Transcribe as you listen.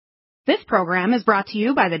This program is brought to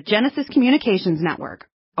you by the Genesis Communications Network,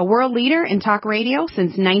 a world leader in talk radio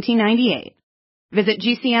since 1998. Visit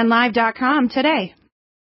GCNlive.com today.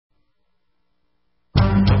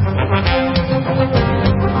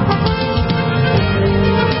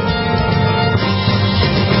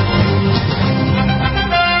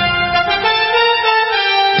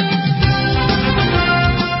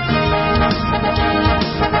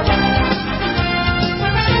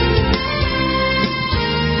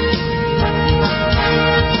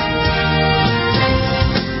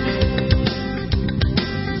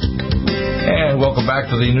 Welcome back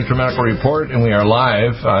to the NutriMedical Report, and we are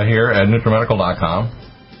live here at NutriMedical.com.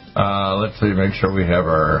 Let's see, make sure we have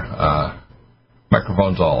our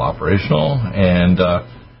microphones all operational, and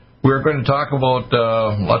we're going to talk about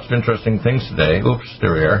lots of interesting things today. Oops,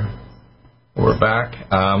 there we are. We're back.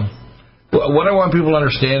 What I want people to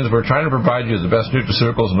understand is we're trying to provide you the best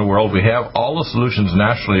nutraceuticals in the world. We have all the solutions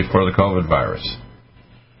naturally for the COVID virus.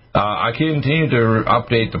 I continue to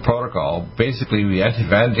update the protocol. Basically, we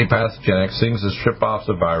antipathogenics, things that strip off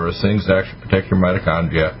the virus, things that actually protect your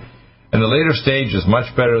mitochondria. And the later stage is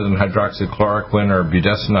much better than hydroxychloroquine or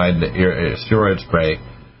budesonide steroid spray.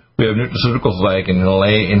 We have nutraceuticals like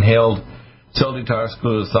inhaled cell detox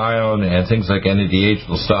glutathione and things like NADH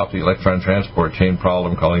will stop the electron transport chain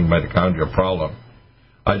problem called mitochondria problem.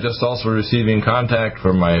 I just also receiving contact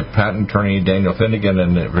from my patent attorney, Daniel Finnegan,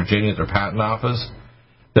 in Virginia at their patent office,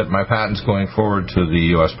 that my patent's going forward to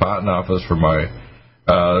the U.S. Patent Office for my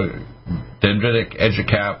dendritic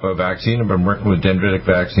EduCap vaccine. I've been working with dendritic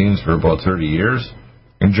vaccines for about 30 years,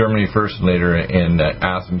 in Germany first and later in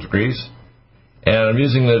Athens, Greece. And I'm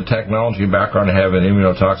using the technology background I have in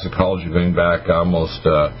immunotoxicology going back almost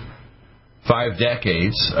 5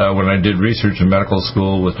 decades when I did research in medical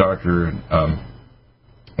school with the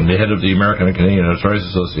head of the American and Canadian Arthritis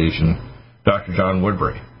Association, Dr. John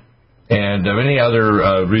Woodbury. And any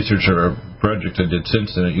other research or project I did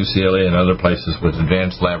since then at UCLA and other places with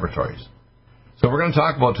advanced laboratories. So we're going to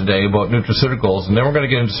talk about today about nutraceuticals, and then we're going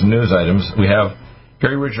to get into some news items. We have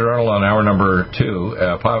Gary Richard Arnold on hour number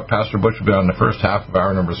 2. Pastor Butch will be on the first half of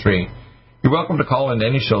hour number 3. You're welcome to call into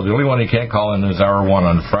any show. The only one you can't call in is hour 1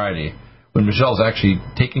 on Friday, when Michelle's actually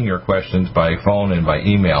taking your questions by phone and by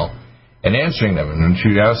email and answering them. And when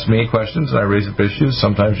she asks me questions and I raise up issues,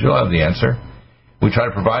 sometimes you'll have the answer. We try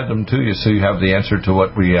to provide them to you so you have the answer to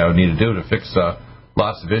what we need to do to fix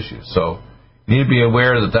lots of issues. So you need to be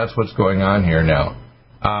aware that that's what's going on here now.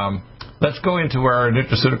 Let's go into our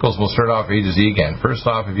nutraceuticals. We'll start off A to Z again. First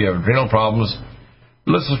off, if you have adrenal problems,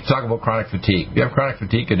 let's just talk about chronic fatigue. If you have chronic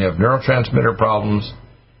fatigue and you have neurotransmitter problems,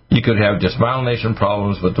 you could have dysmyelination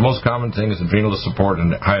problems, but the most common thing is adrenal support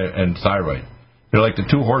and thyroid. They're like the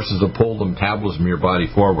two horses that pull the metabolism of your body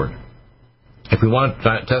forward. If we want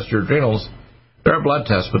to test your adrenals, there are blood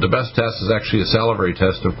tests, but the best test is actually a salivary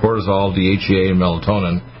test of cortisol, DHEA, and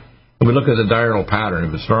melatonin. And we look at the diurnal pattern.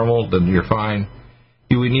 If it's normal, then you're fine.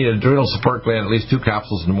 We need an adrenal support gland, at least 2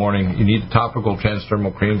 capsules in the morning. You need topical transdermal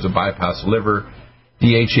creams to bypass the liver,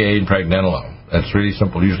 DHEA, and pregnenolone. That's really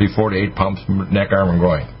simple, usually 4 to 8 pumps, neck, arm, and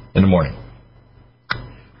groin in the morning.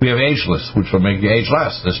 We have ageless, which will make you age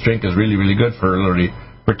less. This drink is really, really good for literally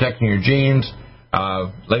protecting your genes.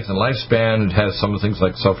 Length and lifespan. It has some of the things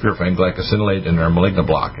like sulforaphane glycosinolate and our malignant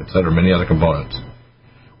block, etc., many other components.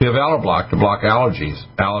 We have Alloblock to block allergies.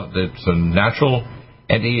 It's a natural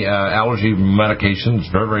anti-allergy medication.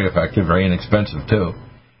 It's very, very effective, very inexpensive, too.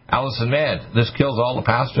 Allison Med. This kills all the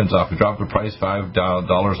pathogens off. We dropped the price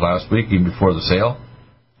 $5 last week, even before the sale.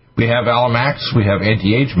 We have Allomax. We have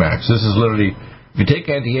Anti-Age Max. This is literally, if you take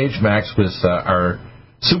Anti-Age Max with our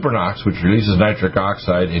Supernox, which releases nitric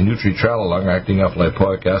oxide, and Nutritrel, a long-acting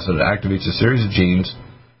alpha-lipoic acid, that activates a series of genes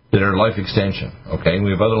that are life extension. Okay, and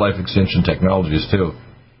we have other life extension technologies too.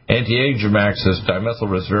 Anti-Age Max has dimethyl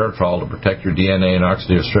resveratrol to protect your DNA and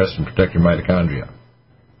oxidative stress and protect your mitochondria.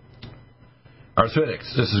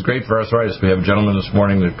 Arthritics. This is great for arthritis. We have a gentleman this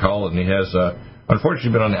morning that called, and he has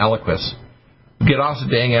unfortunately been on Eliquis. Get off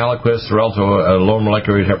the dang Eliquis or else a low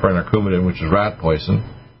molecular weight heparin or coumadin, which is rat poison.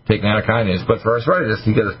 Take nattokinase, but for arthritis,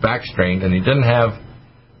 he got his back strained, and he didn't have,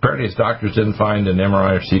 apparently his doctors didn't find an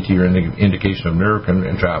MRI or CT or indication of nerve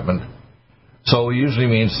entrapment. So it usually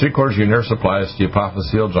means 3/4 of your nerve supply is to the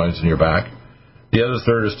apophyseal joints in your back. The other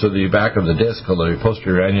third is to the back of the disc, called the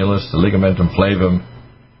posterior annulus, the ligamentum flavum,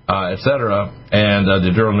 etc., and the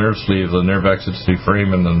dural nerve sleeve, the nerve exits the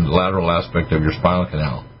foramen and the lateral aspect of your spinal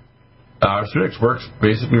canal. Arthritics works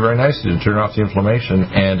basically very nicely to turn off the inflammation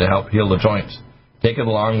and to help heal the joints. Take it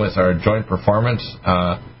along with our joint performance,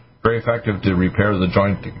 very effective to repair the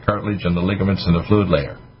joint cartilage and the ligaments and the fluid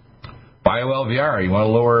layer. Bio-LVR, you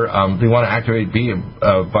want to activate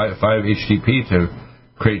 5-HTP to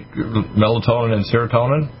create melatonin and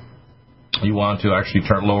serotonin. You want to actually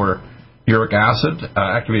lower uric acid.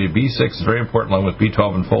 Activated B6 is very important, along with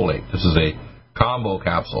B12 and folate. This is a combo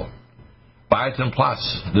capsule. Biotin Plus,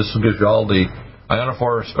 this will give you all the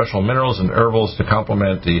ionophore special minerals and herbals to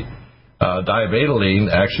complement the diabetoline,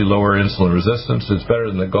 actually lower insulin resistance. It's better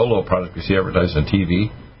than the Golo product you see advertised on TV.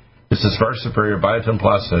 This is far superior Biotin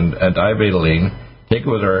Plus and diabetoline. Take it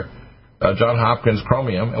with our Johns Hopkins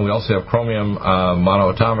Chromium, and we also have Chromium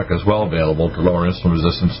monoatomic as well available to lower insulin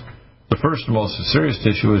resistance. The first and most serious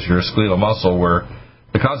tissue is your skeletal muscle, where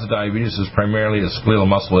the cause of diabetes is primarily a skeletal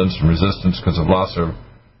muscle insulin resistance because of loss of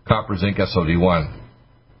copper, zinc, SOD1.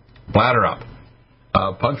 Bladder up.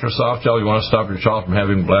 Puncture soft gel, you want to stop your child from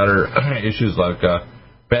having bladder issues like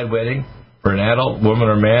bedwetting. For an adult, woman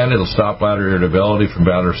or man, it'll stop bladder irritability from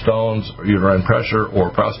bladder stones, uterine pressure, or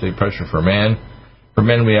prostate pressure for man. For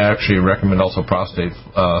men, we actually recommend also prostate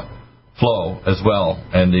flow as well.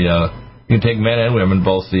 And you can take men and women,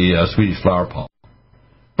 both the Swedish flower pulp.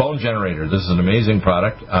 Bone Generator, this is an amazing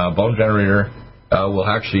product. Bone Generator will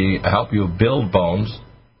actually help you build bones.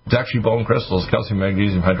 It's actually bone crystals, calcium,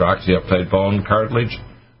 magnesium, hydroxyapatite, bone cartilage,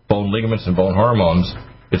 bone ligaments, and bone hormones.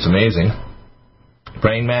 It's amazing.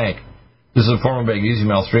 Brain Mag. This is a form of magnesium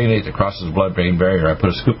L-threonate that crosses the blood-brain barrier. I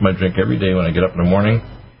put a scoop in my drink every day when I get up in the morning.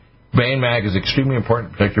 Brain Mag is extremely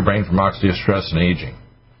important to protect your brain from oxidative stress and aging.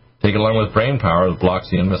 Take it along with Brain Power that blocks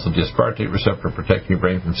the N-methyl aspartate receptor, protecting your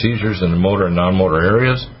brain from seizures in the motor and non-motor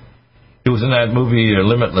areas. It was in that movie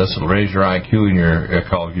Limitless. It'll raise your IQ, and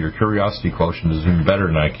your curiosity quotient is even better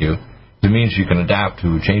than IQ. It means you can adapt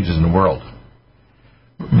to changes in the world.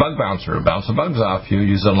 Bug Bouncer. Bounce the bugs off you.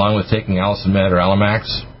 Use it along with taking Allicin Med or Alamax.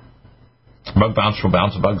 Bug Bouncer will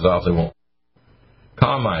bounce the bugs off. They won't.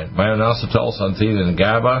 Calm Mind. Myo-inositol, xanthine, and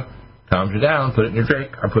GABA. Calms you down. Put it in your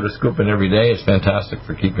drink. I put a scoop in every day. It's fantastic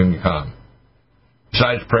for keeping you calm.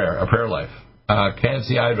 Besides prayer, a prayer life.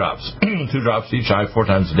 Can-C eye drops. 2 drops each eye 4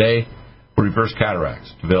 times a day will reverse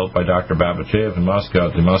cataracts. Developed by Dr. Babachev in Moscow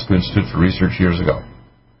at the Moscow Institute for Research years ago.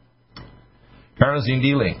 Carnosine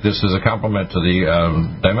D-Link. This is a complement to the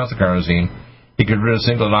dimethylcarnosine. It can rid of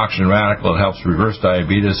single oxygen radical. It helps reverse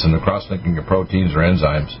diabetes and the cross-linking of proteins or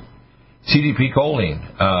enzymes. CDP choline.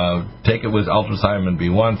 Take it with ultrathymine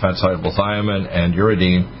B1, fat-soluble thiamine, and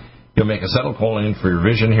uridine. You'll make acetylcholine for your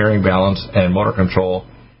vision, hearing, balance, and motor control,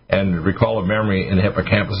 and recall of memory in the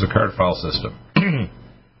hippocampus and card file system.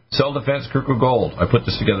 Cell Defense Kirkwood Gold. I put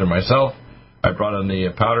this together myself. I brought in the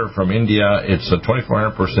powder from India. It's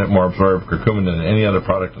 2,400% more absorbed curcumin than any other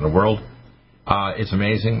product in the world. It's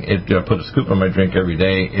amazing. I put a scoop in my drink every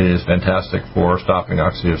day. It is fantastic for stopping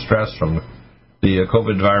oxidative stress from the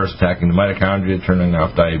COVID virus attacking the mitochondria, turning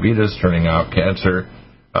off diabetes, turning off cancer,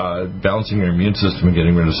 balancing your immune system, and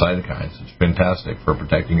getting rid of cytokines. It's fantastic for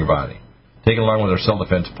protecting your body. Take it along with our Cell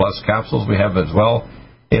Defense Plus capsules we have as well.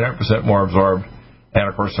 800% more absorbed. And,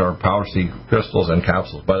 of course, our Power C crystals and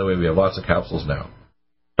capsules. By the way, we have lots of capsules now.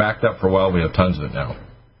 Backed up for a while, we have tons of it now.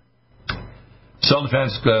 Cell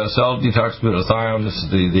Defense, Cell Detox Glutathione. This is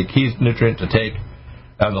the key nutrient to take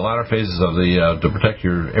in the latter phases of to protect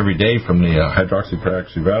your every day from the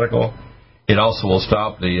hydroxyperoxy radical. It also will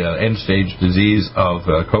stop the end-stage disease of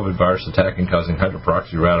COVID virus attacking, causing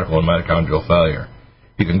hydroperoxy radical and mitochondrial failure.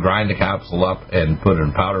 You can grind the capsule up and put it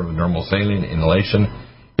in powder with normal saline inhalation.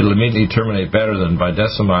 It'll immediately terminate better than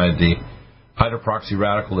budesonide, the hydroperoxy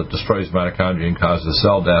radical that destroys mitochondria and causes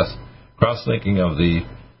cell death, cross-linking of the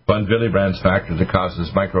von Willebrand's factor that causes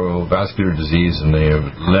microvascular disease in the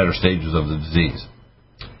latter stages of the disease.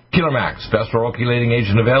 Killer Max, best oral chelating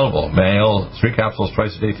agent available. Male, 3 capsules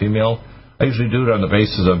twice a day. Female, I usually do it on the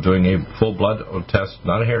basis of doing a full blood test,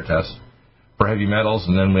 not a hair test, for heavy metals,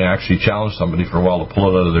 and then we actually challenge somebody for a while to pull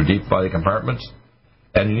it out of their deep body compartments.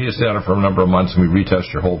 And you need to stay on it for a number of months, and we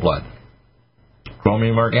retest your whole blood.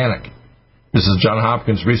 Chromium Organic. This is Johns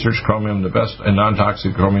Hopkins Research Chromium, the best and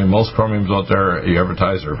non-toxic chromium. Most chromiums out there you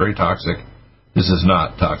advertise are very toxic. This is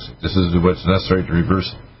not toxic. This is what's necessary to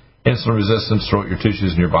reverse insulin resistance throughout your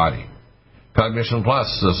tissues in your body. Cognition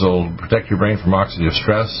Plus. This will protect your brain from oxidative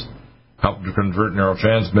stress, help to convert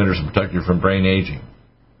neurotransmitters, and protect you from brain aging.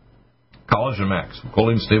 Collagen Max.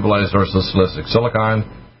 Choline stabilized orthosilicic silicon.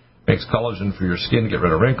 Makes collagen for your skin to get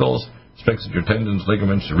rid of wrinkles, strengthens your tendons,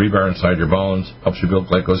 ligaments, your rebar inside your bones, helps you build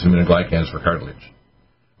glycosaminoglycans for cartilage.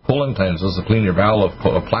 Colon Cleanse. This will clean your bowel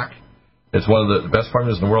of plaque. It's one of the best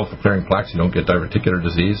formulas in the world for clearing plaques. You don't get diverticular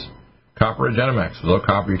disease. Copper Regenemax. Without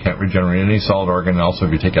copper, you can't regenerate any solid organ. And also,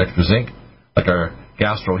 if you take extra zinc, like our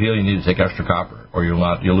Gastro Heal, you need to take extra copper, or you'll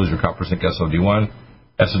lose your copper zinc SOD1,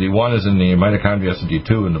 SOD1 is in the mitochondria,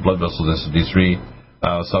 SOD2 in the blood vessels, SOD3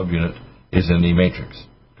 subunit is in the matrix.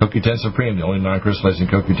 CoQ10 Supreme, the only non-crystallizing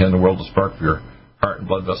CoQ10 in the world to spark for your heart and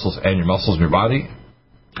blood vessels and your muscles in your body.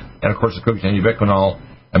 And, of course, the CoQ10 ubiquinol,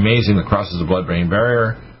 amazing, that crosses the blood-brain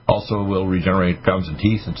barrier, also will regenerate gums and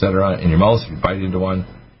teeth, etc. in your mouth if you bite into one.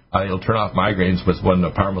 It'll turn off migraines with one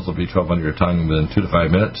power muscle B12 under your tongue within 2 to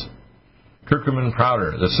 5 minutes. Curcumin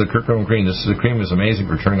powder, this is a curcumin cream. This is a cream is amazing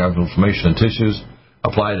for turning off inflammation in tissues.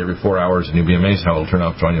 Apply it every 4 hours, and you'll be amazed how it'll turn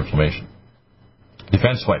off joint inflammation.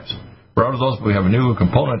 Defense wipes. We're out of those, but we have a new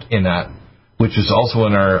component in that, which is also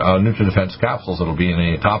in our NutriDefense capsules. It'll be in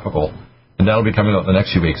a topical, and that'll be coming out in the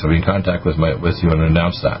next few weeks. I'll be in contact with you and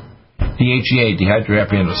announce that. DHEA,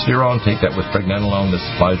 dehydroepiandrosterone, take that with pregnenolone. This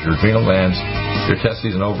supplies your adrenal glands, your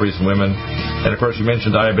testes and ovaries in women. And, of course, you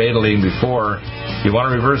mentioned diabetoline before. You want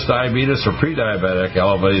to reverse diabetes or pre-diabetic,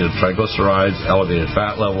 elevated triglycerides, elevated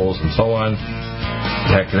fat levels, and so on.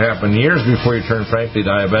 That can happen years before you turn frankly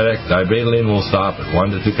diabetic. Diabetoline will stop at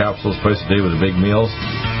 1 to 2 capsules twice a day with the big meals.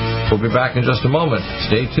 We'll be back in just a moment.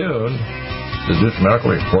 Stay tuned. The NutriMedical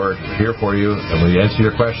Report is here for you, and we answer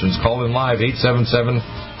your questions. Call in live,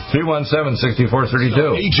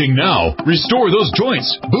 877-317-6432. Aging now. Restore those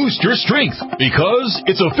joints. Boost your strength. Because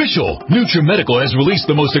it's official. NutriMedical has released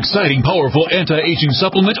the most exciting, powerful anti-aging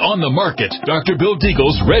supplement on the market. Dr. Bill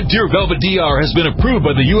Deagle's Red Deer Velvet DR has been approved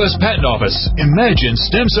by the U.S. Patent Office. Imagine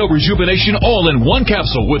stem cell rejuvenation all in one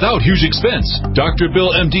capsule without huge expense. Dr.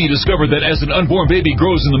 Bill MD discovered that as an unborn baby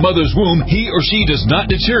grows in the mother's womb, he or she does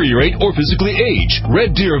not deteriorate or physically age.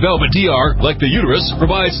 Red Deer Velvet DR, like the uterus,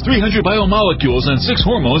 provides 300 biomolecules and 6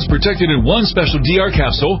 hormones protected in one special DR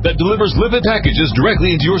capsule that delivers lipid packages directly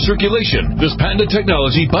into your circulation. This patented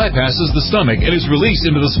technology bypasses the stomach and is released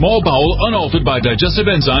into the small bowel unaltered by digestive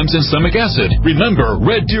enzymes and stomach acid. Remember,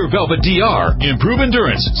 Red Deer Velvet DR. Improve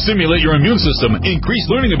endurance, stimulate your immune system, increase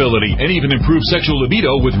learning ability, and even improve sexual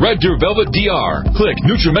libido with Red Deer Velvet DR. Click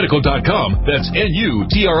NutriMedical.com, that's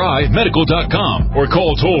NUTRI medical.com, or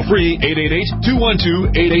call toll-free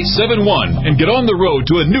 888-212-8871 and get on the road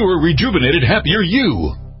to a newer, rejuvenated, happier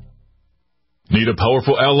you. Need a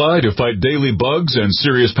powerful ally to fight daily bugs and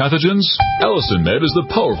serious pathogens? AtoZNutriMed is the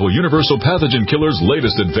powerful universal pathogen killer's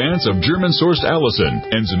latest advance of German-sourced allicin,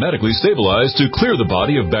 enzymatically stabilized to clear the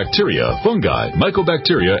body of bacteria, fungi,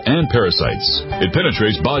 mycobacteria, and parasites. It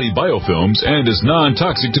penetrates body biofilms and is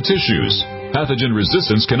non-toxic to tissues. Pathogen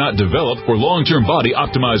resistance cannot develop for long-term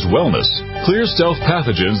body-optimized wellness. Clear stealth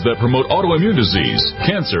pathogens that promote autoimmune disease,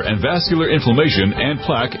 cancer, and vascular inflammation and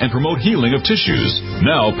plaque and promote healing of tissues.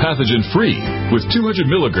 Now pathogen-free. With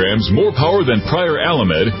 200 milligrams more power than prior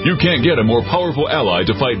Alamed, you can't get a more powerful ally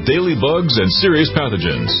to fight daily bugs and serious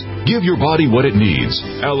pathogens. Give your body what it needs.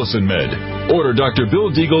 AtoZNutriMed. Order Dr.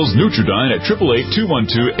 Bill Deagle's Nutridyne at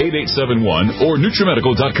 888-212-8871 or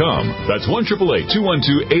NutriMedical.com. That's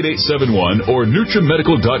 1-888-212-8871 or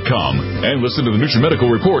NutriMedical.com. And listen to the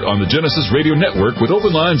NutriMedical Report on the Genesis Radio Network with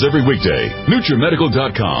open lines every weekday.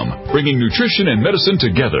 NutriMedical.com, bringing nutrition and medicine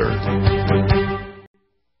together.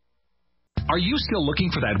 Are you still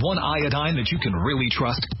looking for that one iodine that you can really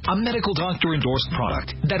trust? A medical doctor-endorsed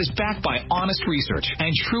product that is backed by honest research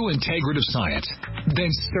and true integrative science?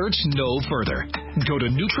 Then search no further. Go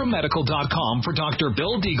to NutriMedical.com for Dr.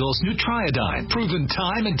 Bill Deagle's Nutriodine, proven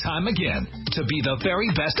time and time again to be the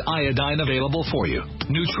very best iodine available for you.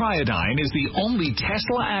 Nutriodine is the only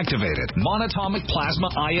Tesla-activated monatomic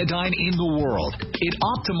plasma iodine in the world. It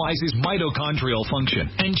optimizes mitochondrial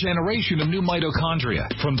function and generation of new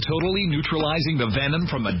mitochondria, from totally neutralizing the venom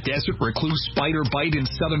from a desert recluse spider bite in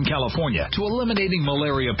Southern California to eliminating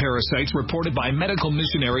malaria parasites reported by medical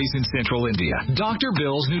missionaries in Central India. Dr.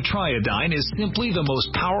 Bill's Nutriodine is simply the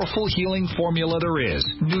most powerful healing formula there is.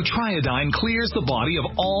 Nutriodine clears the body of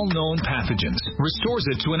all known pathogens, restores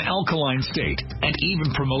it to an alkaline state, and even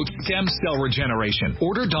promotes stem cell regeneration.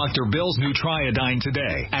 Order Dr. Bill's Nutriodine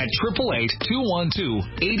today at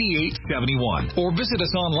 888-212-8871 or visit us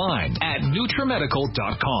online at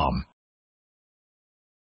NutriMedical.com.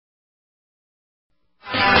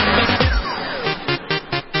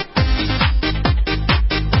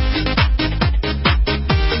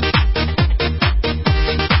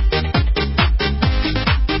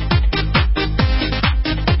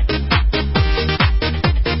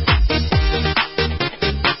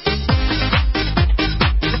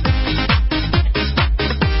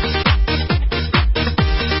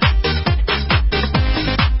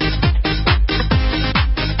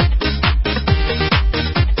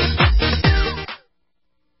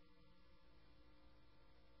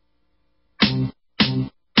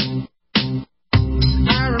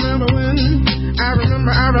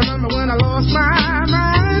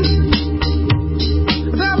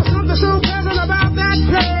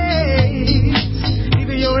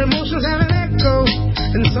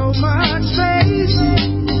 much space.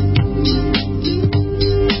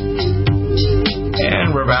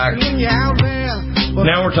 And we're back.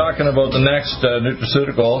 Now we're talking about the next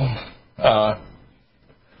nutraceutical.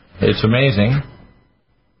 It's amazing.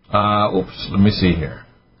 Oops, let me see here.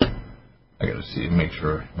 I got to see, make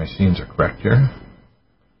sure my scenes are correct here.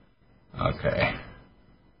 Okay.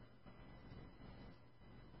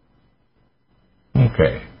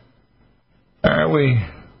 Okay. Are we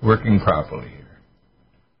working properly here?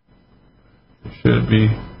 It should be.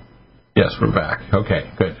 Yes, we're back.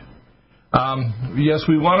 Okay, good. Yes,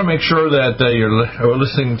 we want to make sure that you're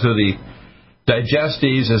listening to the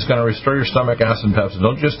Digestives. Is going to restore your stomach acid and pepsin.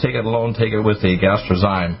 Don't just take it alone, take it with the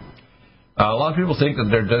Gastrozyme. A lot of people think that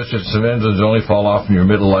their digestive enzymes only fall off in your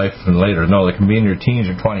middle life and later. No, they can be in your teens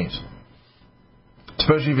or 20s.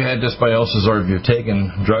 Especially if you had dysbiosis or if you've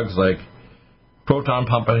taken drugs like proton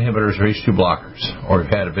pump inhibitors or H2 blockers, or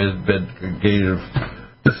you've had a bit of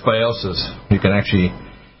dysbiosis. You can actually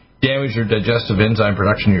damage your digestive enzyme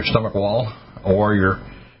production in your stomach wall or your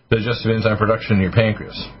digestive enzyme production in your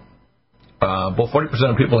pancreas. About 40%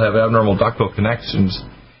 of people have abnormal ductal connections,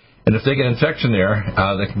 and if they get infection there,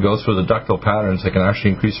 they can go through the ductal patterns. They can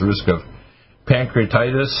actually increase the risk of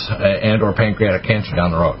pancreatitis and or pancreatic cancer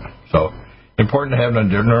down the road. So important to have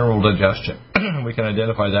normal digestion. We can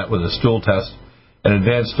identify that with a stool test, an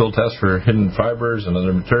advanced stool test for hidden fibers and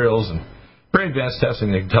other materials, and very advanced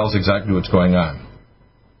testing that can tell us exactly what's going on.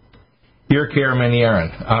 Ear care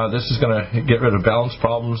Meniarin. This is going to get rid of balance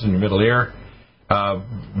problems in your middle ear,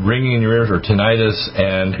 ringing in your ears or tinnitus,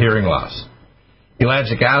 and hearing loss.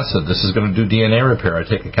 Ellagic acid. This is going to do DNA repair. I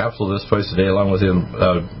take a capsule of this twice a day along with the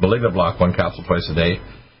Malignant Block, 1 capsule twice a day.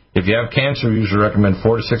 If you have cancer, we usually recommend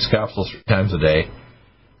 4 to 6 capsules 3 times a day.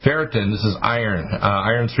 Ferritin. This is iron.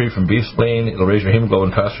 Iron 3 from beef spleen. It'll raise your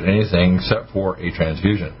hemoglobin faster than anything except for a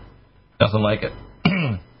transfusion. Nothing like it.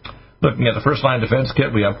 Looking at the First Line Defense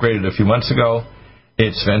Kit, we upgraded a few months ago.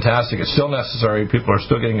 It's fantastic. It's still necessary. People are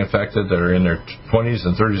still getting infected that are in their 20s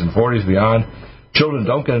and 30s and 40s beyond. Children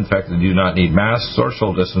don't get infected. Do not need masks or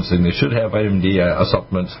social distancing. They should have vitamin D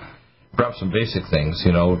supplements. Perhaps some basic things, so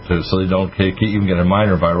they don't even get a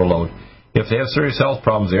minor viral load. If they have serious health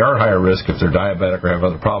problems, they are higher risk if they're diabetic or have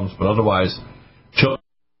other problems. But otherwise, children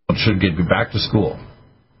should be back to school.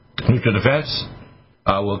 NutriDefense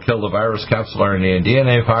will kill the virus, capsule RNA, and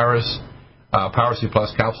DNA virus. Power C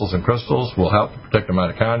Plus capsules and crystals will help to protect the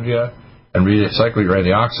mitochondria and recycle your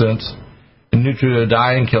antioxidants. And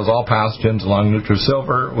Nutriodine kills all pathogens along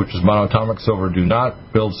NutriSilver, which is monoatomic silver. Do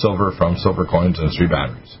not build silver from silver coins and 3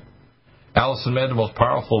 batteries. Allicin Med, the most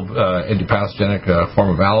powerful antipathogenic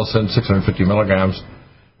form of allicin, 650 milligrams,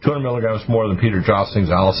 200 milligrams more than Peter Josling's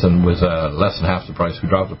allicin, with less than half the price. We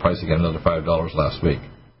dropped the price again another $5 last week.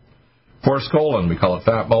 Forskolin, we call it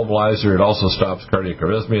fat mobilizer. It also stops cardiac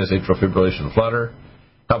arrhythmias, atrial fibrillation, and flutter.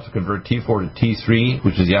 Helps to convert T4 to T3,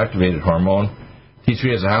 which is the activated hormone.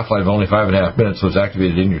 T3 has a half-life of only 5.5 minutes, so it's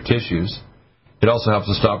activated in your tissues. It also helps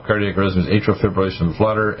to stop cardiac arrhythmias, atrial fibrillation, and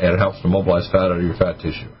flutter, and it helps to mobilize fat out of your fat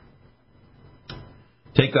tissue.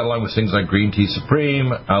 Take that along with things like Green Tea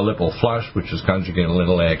Supreme, Lipo Flush, which is conjugated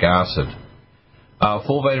linoleic acid.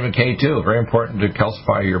 Full vitamin K2, very important to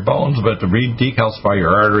calcify your bones, but to decalcify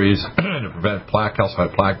your arteries to prevent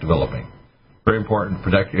calcified plaque developing. Very important to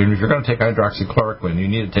protect you. And if you're going to take hydroxychloroquine, you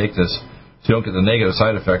need to take this so you don't get the negative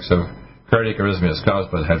side effects of cardiac arrhythmias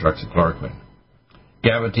caused by the hydroxychloroquine.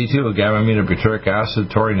 Gamma T2, gamma-aminobutyric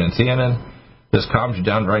acid, taurine, and theanine. This calms you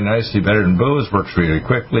down very nicely, better than booze, works really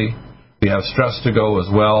quickly. We have stress to go as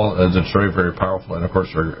well, as it's very, very powerful, and of course,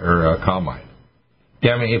 our calm mind.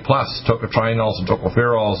 Gamma A+, tocotrienols and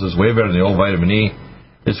tocopherols, is way better than the old vitamin E.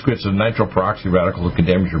 This creates a nitroperoxy radical that can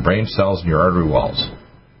damage your brain cells and your artery walls.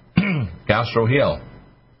 Gastro Heal.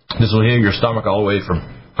 This will heal your stomach all the way from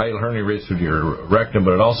hiatal hernia rates through to your rectum,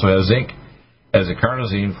 but it also has zinc as a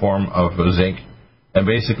carnosine form of zinc. And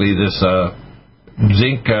basically, this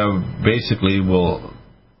zinc will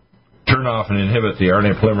turn off and inhibit the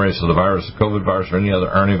RNA polymerase of the virus, the COVID virus, or any other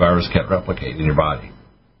RNA virus can't replicate in your body.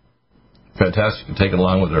 Fantastic. You can take it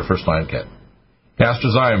along with our First Line Kit.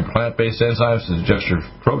 Gastrozyme, plant-based enzymes to digest your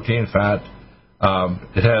protein, fat.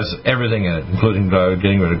 It has everything in it, including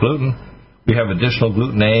getting rid of gluten. We have additional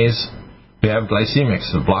glutenase. We have glycemics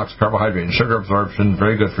that blocks carbohydrate and sugar absorption.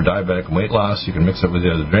 Very good for diabetic and weight loss. You can mix it with the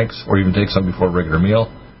other drinks or even take some before a regular meal.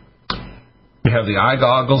 We have the eye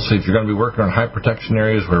goggles. So if you're going to be working on high protection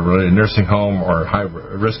areas where we're in a nursing home or a high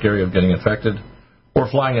risk area of getting infected, or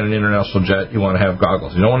flying in an international jet, you want to have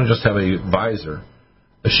goggles. You don't want to just have a visor,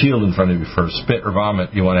 a shield in front of you for spit or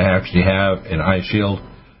vomit. You want to actually have an eye shield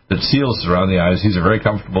that seals around the eyes. These are very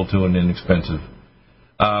comfortable too and inexpensive.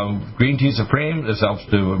 Green tea supreme. This helps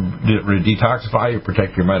to detoxify you,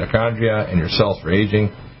 protect your mitochondria and your cells for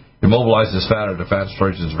aging. It mobilizes fat out of fat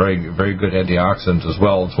storage. It's very, very good antioxidant as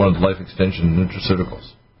well. It's one of the life extension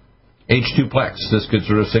nutraceuticals. H2-Plex. This gets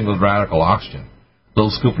rid of singlet radical oxygen. A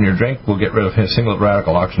little scoop in your drink will get rid of singlet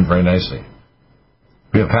radical oxygen very nicely.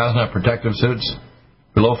 We have hazmat protective suits.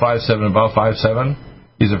 Below 5'7", above 5'7".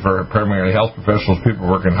 These are for primarily health professionals, people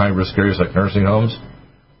working in high-risk areas like nursing homes.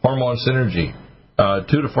 Hormone Synergy.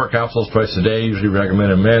 2 to 4 capsules twice a day, usually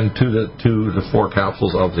recommended in men. 2 to 4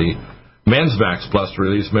 capsules of the Men's Max Plus to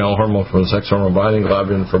release male hormone from the sex hormone binding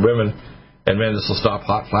globulin for women. And men, this will stop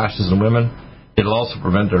hot flashes in women. It'll also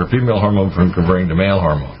prevent their female hormone from converting to male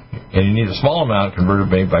hormone. And you need a small amount converted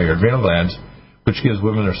made by your adrenal glands, which gives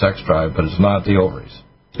women their sex drive, but it's not the ovaries,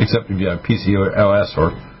 except if you have PCOS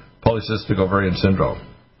or polycystic ovarian syndrome.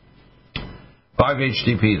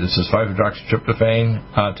 5-HTP, this is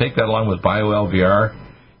 5-hydroxytryptophan. Take that along with BioLVR.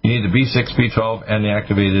 You need the B6, B12, and the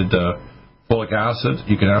activated folic acid.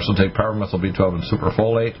 You can also take pyromethyl B12 and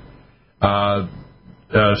superfolate.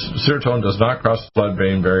 Serotonin does not cross the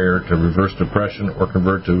blood-brain barrier to reverse depression or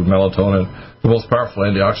convert to melatonin. The most powerful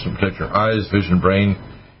antioxidant protects your eyes, vision, brain,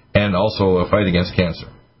 and also a fight against cancer.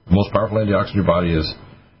 The most powerful antioxidant in your body is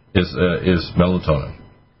melatonin.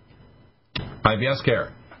 IBS Care.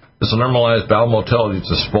 This will normalize bowel motility.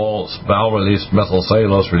 It's a small bowel-released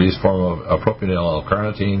methylcellulose-released form of propionyl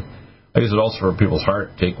L-carnitine. I use it also for people's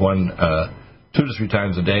heart. Take one 2 to 3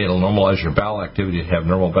 times a day. It'll normalize your bowel activity to have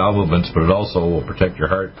normal bowel movements, but it also will protect your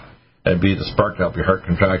heart and be the spark to help your heart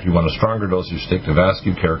contract. You want a stronger dose, you stick to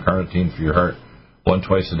Vascucare carnitine for your heart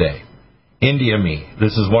twice a day. Indiame.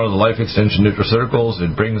 This is one of the life extension nutraceuticals.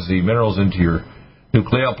 It brings the minerals into your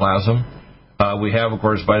nucleoplasm. We have, of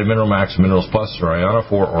course, Vitamin Max, Minerals Plus, or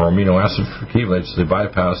ionophore, or amino acid chelates. They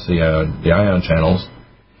bypass the ion channels.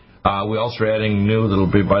 We're also adding new, that'll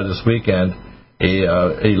be by this weekend,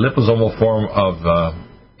 a liposomal form of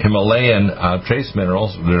Himalayan trace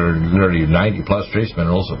minerals. There are literally 90-plus trace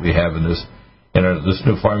minerals that we have in this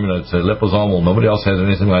new formula. It's a liposomal. Nobody else has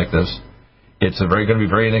anything like this. It's going to be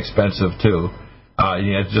very inexpensive, too.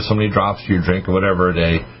 You add just so many drops to your drink or whatever a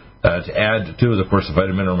day to add to, of course, the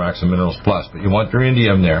Vitamin Max and Minerals Plus. But you want your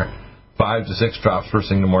indium there, 5 to 6 drops first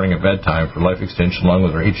thing in the morning at bedtime for life extension, along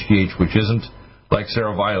with our HGH, which isn't like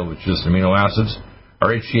Cerevital, which is amino acids.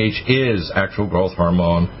 Our HGH is actual growth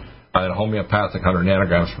hormone, and homeopathic 100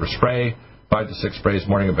 nanograms per spray. 5 to 6 sprays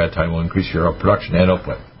morning and bedtime will increase your production and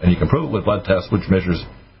output. And you can prove it with blood tests, which measures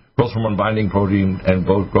growth hormone binding protein and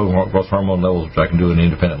both growth hormone levels, which I can do in an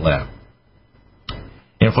independent lab.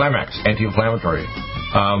 Inflamax, anti-inflammatory.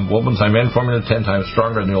 Wobenzyme N formula, 10 times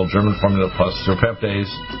stronger than the old German formula, plus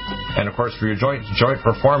serpeptase. And, of course, for your joint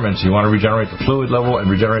performance, you want to regenerate the fluid level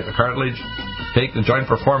and regenerate the cartilage. Take the joint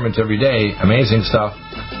performance every day. Amazing stuff.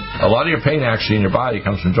 A lot of your pain, actually, in your body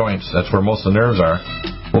comes from joints. That's where most of the nerves are.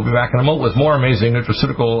 We'll be back in a moment with more amazing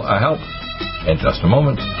nutraceutical help in just a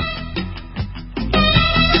moment.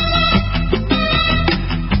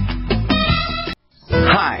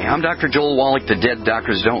 Hi, I'm Dr. Joel Wallach, the Dead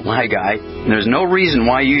Doctors Don't Lie guy, and there's no reason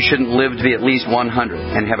why you shouldn't live to be at least 100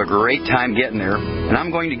 and have a great time getting there. And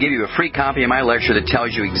I'm going to give you a free copy of my lecture that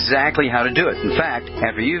tells you exactly how to do it. In fact,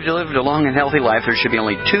 after you've lived a long and healthy life, there should be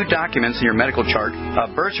only 2 documents in your medical chart, a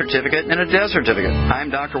birth certificate and a death certificate. I'm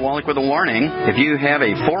Dr. Wallach with a warning. If you have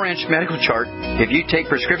a 4-inch medical chart, if you take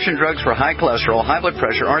prescription drugs for high cholesterol, high blood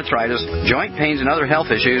pressure, arthritis, joint pains, and other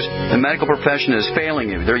health issues, the medical profession is failing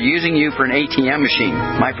you. They're using you for an ATM machine.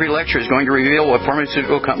 My free lecture is going to reveal what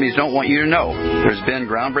pharmaceutical companies don't want you to know. There's been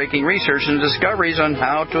groundbreaking research and discoveries on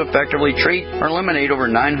how to effectively treat or eliminate over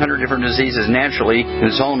 900 different diseases naturally, and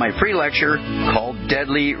it's all in my free lecture called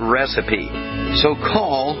Deadly Recipe. So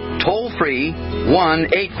call toll-free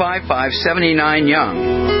 1-855-79-YOUNG.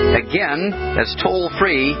 Again, that's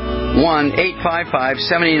toll-free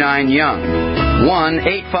 1-855-79-YOUNG.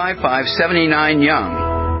 1-855-79-YOUNG.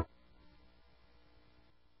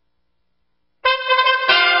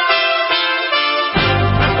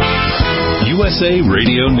 USA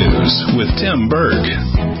Radio News with Tim Berg.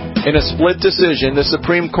 In a split decision, the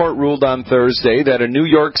Supreme Court ruled on Thursday that a New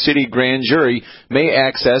York City grand jury may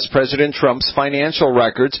access President Trump's financial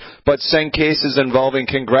records, but send cases involving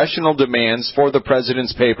congressional demands for the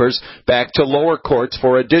president's papers back to lower courts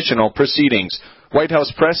for additional proceedings. White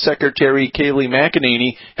House Press Secretary Kayleigh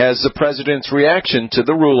McEnany has the president's reaction to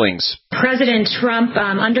the rulings. President Trump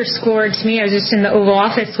underscored to me, I was just in the Oval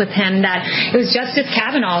Office with him, that it was Justice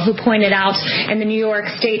Kavanaugh who pointed out in the New York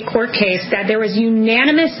State court case that there was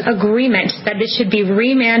unanimous agreement that this should be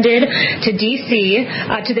remanded to D.C.,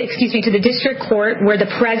 to the district court where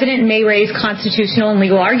the president may raise constitutional and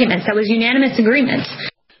legal arguments. That was unanimous agreement.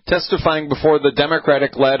 Testifying before the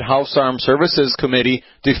Democratic-led House Armed Services Committee,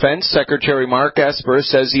 Defense Secretary Mark Esper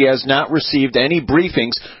says he has not received any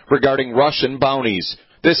briefings regarding Russian bounties.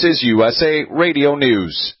 This is USA Radio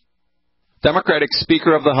News. Democratic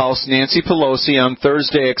Speaker of the House Nancy Pelosi on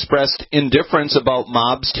Thursday expressed indifference about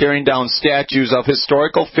mobs tearing down statues of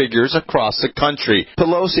historical figures across the country.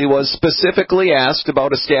 Pelosi was specifically asked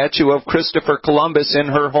about a statue of Christopher Columbus in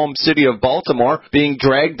her home city of Baltimore being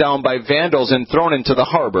dragged down by vandals and thrown into the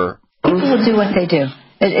harbor. People will do what they do.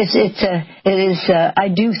 I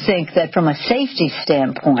do think that from a safety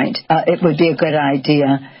standpoint, it would be a good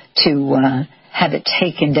idea to have it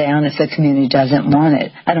taken down if the community doesn't want it.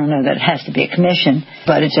 I don't know that it has to be a commission,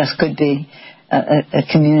 but it just could be a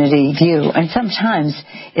community view. And sometimes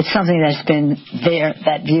it's something that's been there,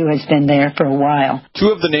 that view has been there for a while.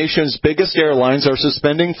 Two of the nation's biggest airlines are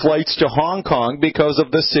suspending flights to Hong Kong because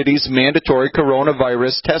of the city's mandatory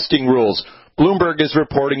coronavirus testing rules. Bloomberg is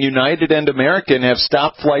reporting United and American have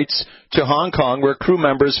stopped flights to Hong Kong where crew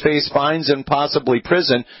members face fines and possibly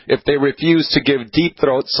prison if they refuse to give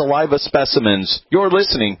deep-throat saliva specimens. You're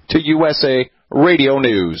listening to USA Radio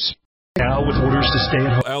News. Now with orders to stay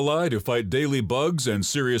at home. Ally to fight daily bugs and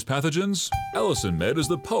serious pathogens? AtoZNutriMed is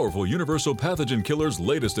the powerful universal pathogen killer's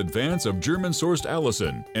latest advance of German-sourced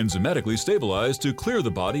allicin, enzymatically stabilized to clear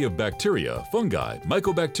the body of bacteria, fungi,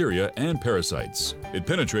 mycobacteria, and parasites. It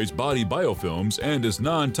penetrates body biofilms and is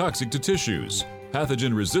non-toxic to tissues.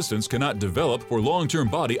 Pathogen resistance cannot develop for long-term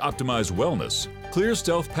body-optimized wellness. Clear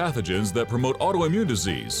stealth pathogens that promote autoimmune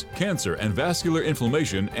disease, cancer and vascular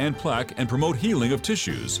inflammation and plaque and promote healing of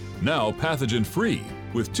tissues. Now pathogen-free.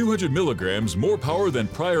 With 200 milligrams more power than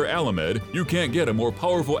prior Alamed, you can't get a more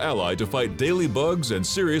powerful ally to fight daily bugs and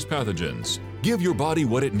serious pathogens. Give your body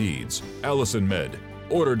what it needs. AtoZNutriMed.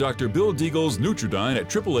 Order Dr. Bill Deagle's Nutridyne at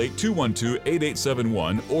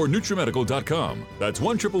 888-212-8871 or NutriMedical.com. That's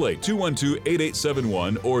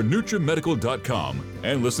 1-888-212-8871 or NutriMedical.com.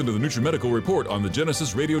 And listen to the NutriMedical Report on the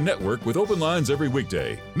Genesis Radio Network with open lines every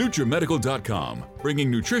weekday. NutriMedical.com,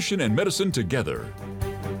 bringing nutrition and medicine together.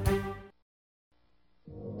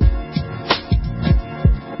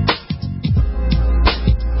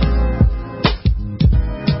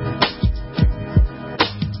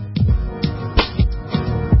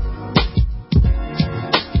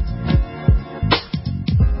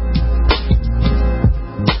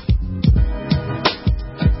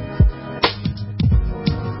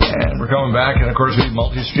 Back, and of course we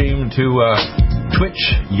multi-stream to Twitch,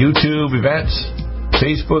 YouTube events,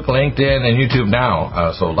 Facebook, LinkedIn, and YouTube now.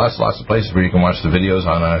 So lots of places where you can watch the videos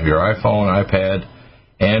on your iPhone, iPad,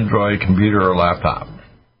 Android, computer, or laptop.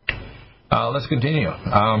 Let's continue.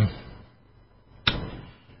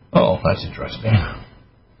 That's interesting.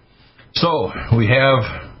 So we have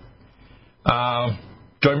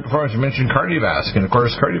joint performance. I mentioned Cardiovasc, and of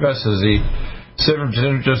course Cardiovasc is the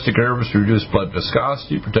synergistic herbs to reduce blood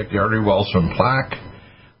viscosity, protect the artery walls from plaque,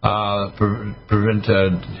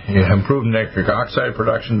 improve nitric oxide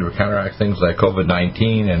production to counteract things like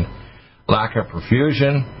COVID-19 and lack of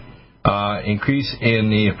perfusion, increase in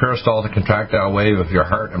the peristaltic contractile wave of your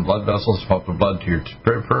heart and blood vessels, pump the blood to your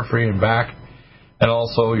periphery and back, and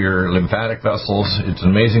also your lymphatic vessels. It's an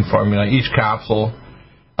amazing formula. Each capsule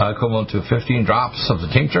equivalent to 15 drops of the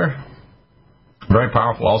tincture. Very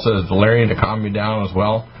powerful. Also has valerian to calm you down as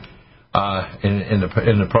well. In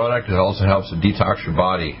the product, it also helps to detox your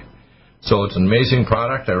body. So it's an amazing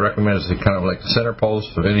product. I recommend it as kind of like the center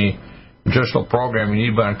post of any nutritional program you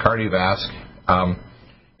need on Cardiovasc.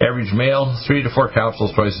 Average male, 3 to 4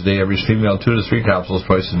 capsules twice a day. Average female, 2 to 3 capsules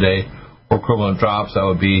twice a day. Or equivalent drops, that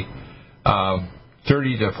would be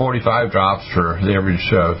 30 to 45 drops for the average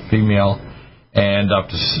female, and up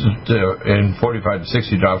to 45 to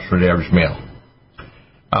 60 drops for the average male.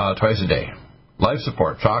 Twice a day. Life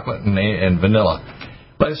Support, chocolate and vanilla.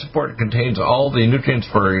 Life Support contains all the nutrients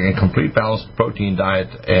for a complete balanced protein diet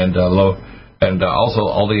and also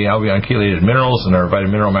all the albion chelated minerals and our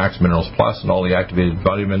Vitamin Mineral Max Minerals Plus and all the activated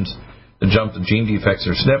vitamins that jump the gene defects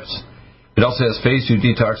or SNPs. It also has phase 2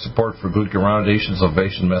 detox support for glucuronidation,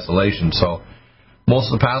 sulfation, methylation. So most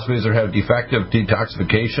of the pathways that have defective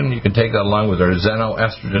detoxification, you can take that along with our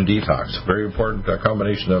xenoestrogen detox. Very important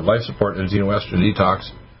combination of Life Support and xenoestrogen detox.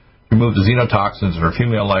 Remove the xenotoxins that are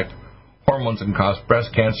female-like hormones that can cause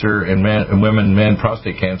breast cancer in women and men,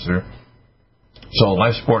 prostate cancer. So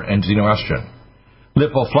Life Support and xenoestrogen.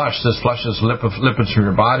 Lipo Flush. This flushes lipids from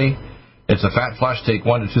your body. It's a fat flush. Take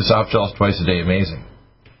 1 to 2 soft gels twice a day. Amazing.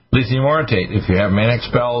 Lithium orotate. If you have manic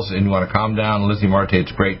spells and you want to calm down, lithium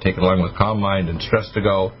orotate's great. Take it along with Calm Mind and Stress to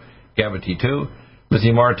Go. GABA T2.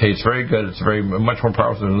 Lithium orotate's very good. It's very much more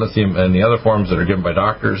powerful than lithium and the other forms that are given by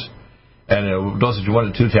doctors. And a dosage of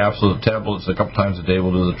 1 to 2 tablets a couple times a day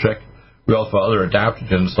will do the trick. We also have other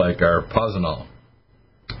adaptogens like our Pozanol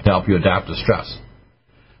to help you adapt to stress.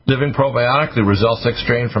 Living Probiotic, the Resel 6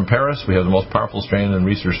 strain from Paris. We have the most powerful strain and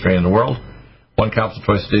research strain in the world. 1 capsule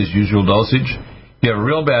twice a day is usual dosage. If you have a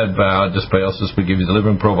real bad dysbiosis, we give you the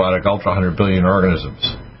Living Probiotic Ultra 100 billion organisms.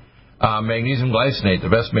 Magnesium glycinate, the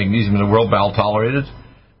best magnesium in the world, well tolerated.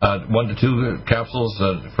 1 to 2 capsules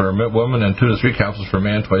for a woman and 2 to 3 capsules for a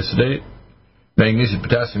man twice a day. Magnesium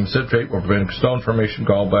potassium citrate will prevent stone formation,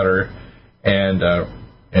 gallbladder, and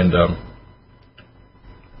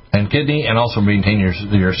kidney, and also maintain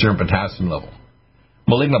your serum potassium level.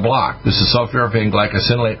 Malignant block. This is sulforaphane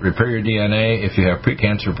glycosinolate. Repair your DNA. If you have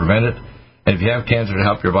precancer, prevent it. And if you have cancer, to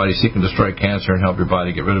help your body seek and destroy cancer and help your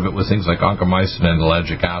body get rid of it with things like oncomycin and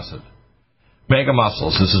ellagic acid. Mega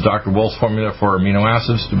Muscles. This is Dr. Wolf's formula for amino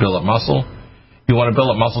acids to build up muscle. If you want to build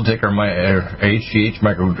up muscle, take our HGH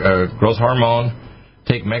growth hormone.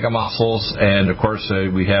 Take Mega Muscles, and of course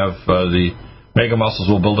we have the Mega Muscles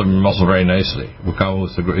will build up your muscle very nicely. We'll come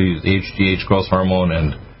with the HGH growth hormone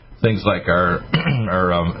and things like our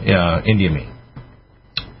Indiamine.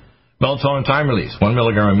 Melatonin time release, 1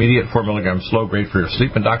 milligram immediate, 4 milligrams slow, great for your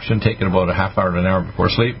sleep induction. Take it about a half hour to an hour before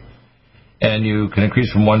sleep. And you can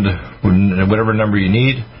increase from 1 to whatever number you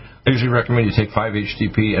need. I usually recommend you take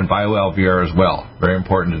 5-HTP and BioLVR as well. Very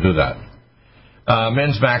important to do that.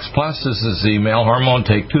 Men's Max Plus, this is the male hormone.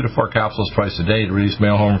 Take 2 to 4 capsules twice a day to release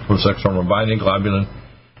male hormone from sex hormone binding globulin.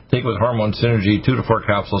 Take with hormone synergy 2 to 4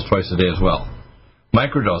 capsules twice a day as well.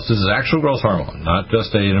 Microdose, this is actual growth hormone, not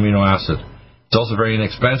just an amino acid. It's also very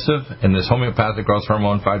inexpensive, and this homeopathic growth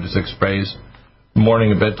hormone, 5 to 6 sprays,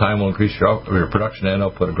 morning and bedtime will increase your production and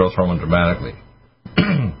output of growth hormone dramatically.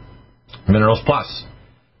 Minerals Plus.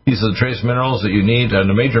 These are the trace minerals that you need,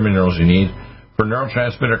 the major minerals you need for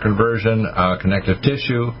neurotransmitter conversion, connective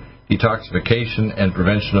tissue, detoxification, and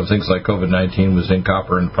prevention of things like COVID-19 with zinc,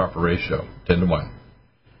 copper, in proper ratio, 10 to 1.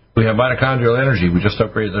 We have mitochondrial energy. We just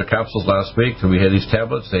upgraded their capsules last week, so we had these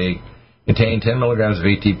tablets. They contain 10 milligrams of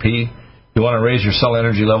ATP. If you want to raise your cell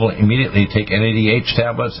energy level, immediately take NADH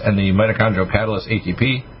tablets and the mitochondrial catalyst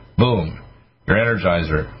ATP. Boom. Your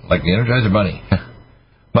Energizer, like the Energizer Bunny.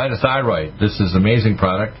 Mitothyroid. This is an amazing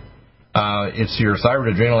product. It's your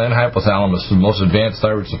thyroid, adrenal, and hypothalamus, the most advanced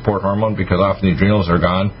thyroid support hormone, because often the adrenals are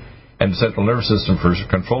gone, and the central nervous system for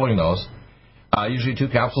controlling those. Usually 2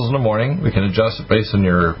 capsules in the morning. We can adjust it based on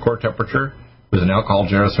your core temperature with an alcohol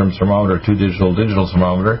gerasone thermometer, 2 digital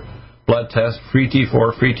thermometer. Blood test, free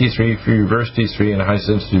T4, free T3, free reverse T3, and a high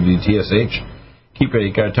sensitivity TSH. Keep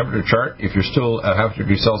a temperature chart. If you're still at 0.5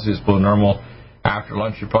 degrees Celsius below normal after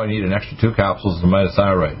lunch, you probably need an extra 2 capsules of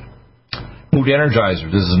mitothyroid. Mood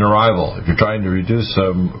Energizer. This is an arrival. If you're trying to reduce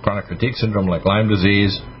chronic fatigue syndrome like Lyme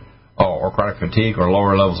disease or chronic fatigue or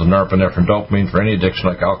lower levels of norepinephrine, dopamine for any addiction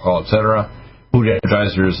like alcohol, etc., Mood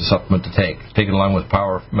Energizer is a supplement to take. Take it along with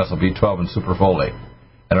Power, Methyl B12, and Superfolate,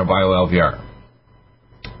 and our BioLVR.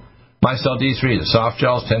 MyCell D3, the soft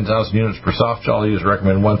gels, 10,000 units per soft gel. I usually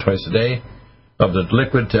recommend 1 twice a day. Of the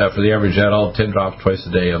liquid, for the average adult, 10 drops twice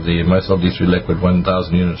a day of the MyCell D3 liquid,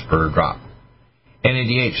 1,000 units per drop.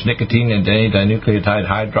 NADH, nicotine and dinucleotide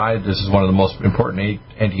hydride. This is one of the most important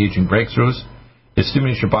anti-aging breakthroughs. It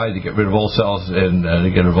stimulates your body to get rid of old cells and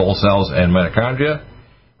mitochondria.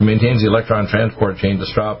 It maintains the electron transport chain to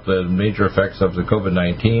stop the major effects of the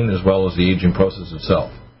COVID-19 as well as the aging process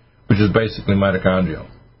itself, which is basically mitochondrial.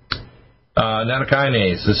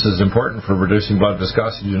 Nattokinase. This is important for reducing blood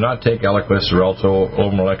viscosity. Do not take Eliquis or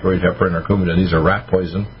low molecular weight heparin or Coumadin. These are rat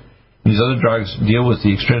poison. These other drugs deal with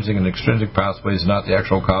the extrinsic and extrinsic pathways, not the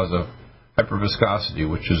actual cause of hyperviscosity,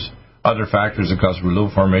 which is other factors that cause rouleau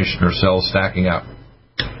formation or cells stacking up.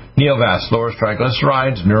 Neovasc lowers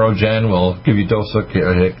triglycerides. Neurogen will give you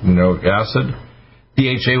docetaxel acid.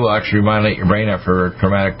 DHA will actually remyelinate your brain after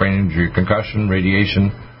traumatic brain injury, concussion,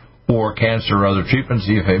 radiation, or cancer or other treatments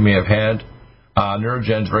you may have had.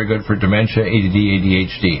 Neurogen is very good for dementia, ADD,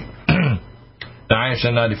 ADHD. The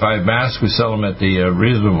ISN 95 mask, we sell them at the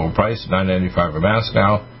reasonable price, $9.95 a mask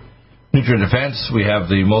now. NutriDefense, we have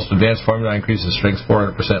the most advanced formula, increases strength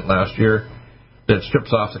 400% last year, that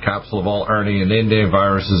strips off the capsule of all RNA and NDA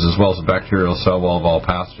viruses as well as the bacterial cell wall of all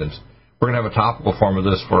pathogens. We're going to have a topical form of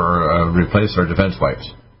this for replace our defense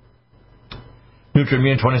wipes.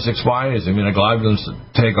 NutriImmune 26Y is immunoglobulins that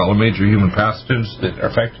take all the major human pathogens that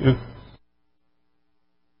affect you.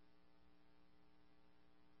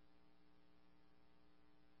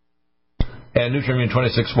 And NutriImmune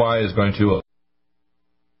 26Y is going to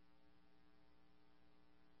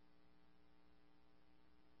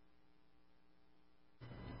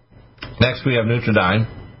Next we have Nutridyne,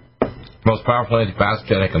 most powerful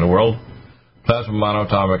antipathogenic in the world. plasma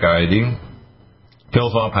monoatomic iodine,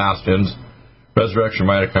 kills all pathogens, resurrects your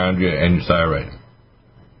mitochondria and your thyroid.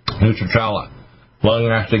 Nutrichala,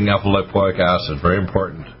 long-acting alpha-lipoic acid, very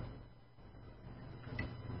important.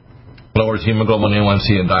 Lowers hemoglobin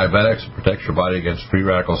A1C in diabetics, protects your body against free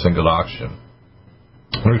radical single oxygen.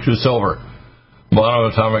 NutriSilver,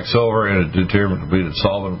 monoatomic silver in a deuterium depleted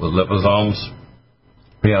solvent with liposomes.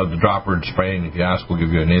 We have the dropper and spray, and if you ask, we'll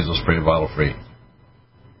give you a nasal spray bottle free.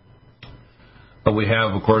 But we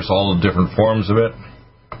have, of course, all the different forms of it.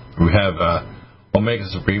 We have Omega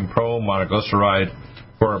Supreme Pro, monoglyceride,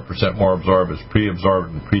 4% more absorbed, is pre-absorbed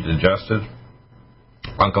and pre-digested.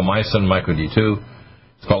 Oncomycin, Myco D2.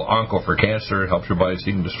 It's called Onco for cancer. It helps your body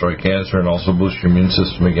seek and destroy cancer and also boosts your immune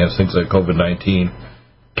system against things like COVID-19,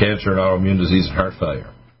 cancer and autoimmune disease and heart failure.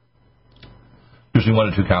 Usually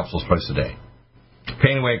 1 to 2 capsules twice a day.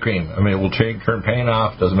 Pain away cream. I mean, it will turn pain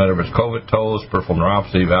off. Doesn't matter if it's COVID, toes, peripheral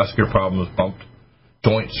neuropathy, vascular problems, bumped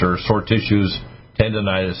joints or sore tissues,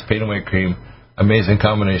 tendonitis. Pain away cream. Amazing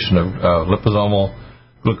combination of liposomal,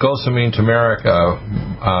 glucosamine, turmeric,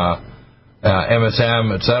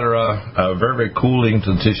 MSM, etc. Very, very cooling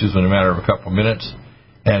to the tissues in a matter of a couple of minutes.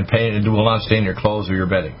 And pain, it will not stain your clothes or your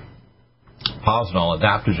bedding. Posnol,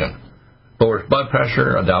 adaptogen. Lowers blood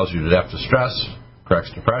pressure, allows you to adapt to stress,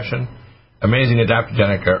 corrects depression. Amazing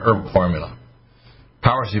adaptogenic herbal formula.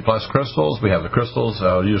 Power C Plus crystals. We have the crystals.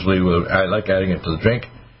 Usually I like adding it to the drink.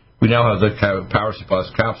 We now have the Power C Plus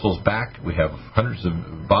capsules back. We have hundreds of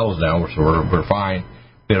bottles now, so we're fine.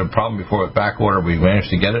 We had a problem before with back order. We managed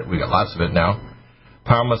to get it. We got lots of it now.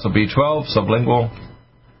 Power Muscle B12, sublingual,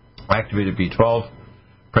 activated B12.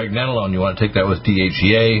 Pregnenolone, you want to take that with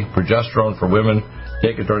DHEA. Progesterone for women.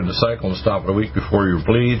 Take it during the cycle and stop it a week before you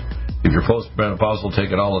bleed. If you're postmenopausal, take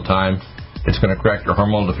it all the time. It's going to correct your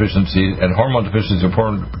hormone deficiency, and hormone deficiency is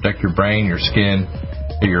important to protect your brain, your skin,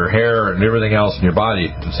 your hair, and everything else in your body.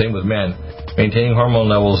 And same with men. Maintaining hormone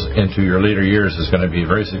levels into your later years is going to be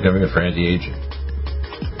very significant for anti-aging.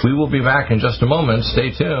 We will be back in just a moment. Stay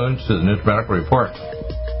tuned to the NutriMedical Report.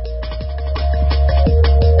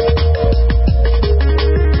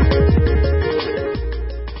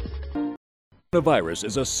 Coronavirus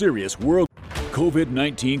is a serious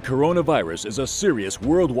COVID-19 coronavirus is a serious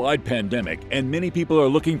worldwide pandemic, and many people are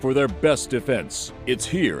looking for their best defense. It's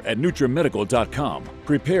here at NutriMedical.com.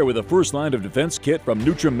 Prepare with a first line of defense kit from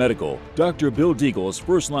NutriMedical. Dr. Bill Deagle's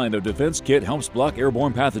first line of defense kit helps block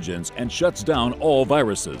airborne pathogens and shuts down all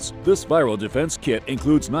viruses. This viral defense kit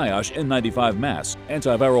includes NIOSH N95 mask,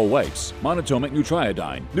 antiviral wipes, monatomic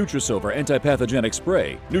nutriodine, NutriSilver antipathogenic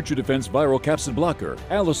spray, NutriDefense viral capsid blocker,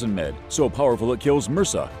 AtoZNutriMed, so powerful it kills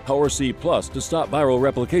MRSA, Power C Plus to stop viral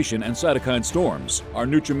replication and cytokine storms. Our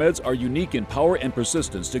NutriMeds are unique in power and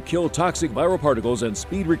persistence to kill toxic viral particles and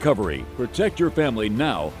speed recovery. Protect your family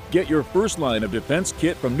now. Get your first line of defense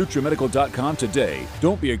kit from NutriMedical.com today.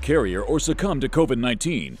 Don't be a carrier or succumb to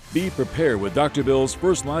COVID-19. Be prepared with Dr. Bill's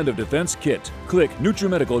first line of defense kit. Click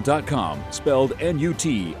NutriMedical.com, spelled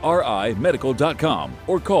N-U-T-R-I Medical.com,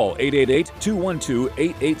 or call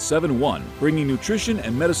 888-212-8871, bringing nutrition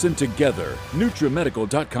and medicine together.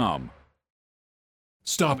 NutriMedical.com.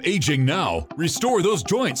 Stop aging now. Restore those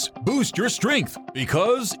joints. Boost your strength.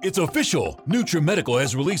 Because it's official. NutriMedical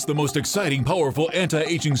has released the most exciting, powerful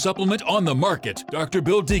anti-aging supplement on the market. Dr.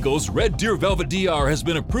 Bill Deagle's Red Deer Velvet DR has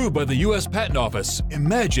been approved by the U.S. Patent Office.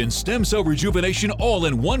 Imagine stem cell rejuvenation all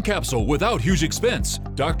in one capsule without huge expense.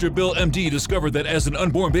 Dr. Bill MD discovered that as an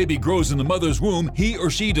unborn baby grows in the mother's womb, he or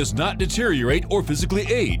she does not deteriorate or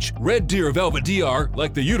physically age. Red Deer Velvet DR,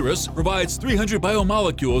 like the uterus, provides 300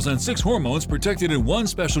 biomolecules and 6 hormones protected in one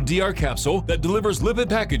special DR capsule that delivers lipid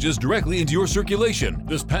packages directly into your circulation.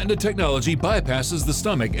 This patented technology bypasses the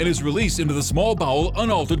stomach and is released into the small bowel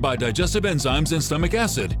unaltered by digestive enzymes and stomach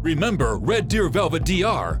acid. Remember Red Deer Velvet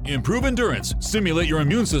DR. Improve endurance, stimulate your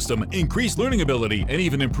immune system, increase learning ability, and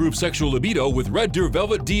even improve sexual libido with Red Deer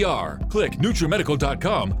Velvet DR. Click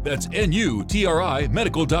NutriMedical.com, that's N-U-T-R-I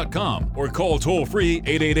Medical.com, or call toll-free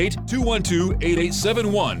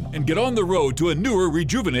 888-212-8871 and get on the road to a newer,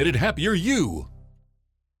 rejuvenated, happier you.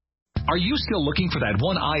 Are you still looking for that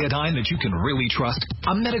one iodine that you can really trust?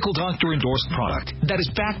 A medical doctor endorsed product that is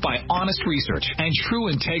backed by honest research and true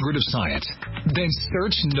integrative science? Then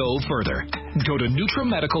search no further. Go to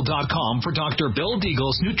NutriMedical.com for Dr. Bill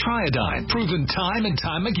Deagle's Nutriodine, proven time and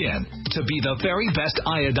time again to be the very best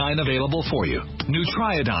iodine available for you.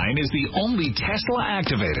 Nutriodine is the only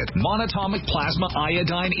Tesla-activated monatomic plasma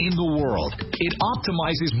iodine in the world. It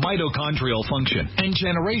optimizes mitochondrial function and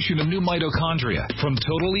generation of new mitochondria from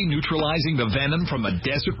totally nutritional neutralizing the venom from a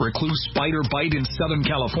desert recluse spider bite in Southern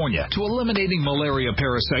California to eliminating malaria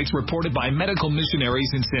parasites reported by medical missionaries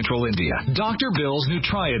in Central India, Dr. Bill's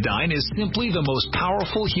Nutriodine is simply the most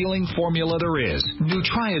powerful healing formula there is.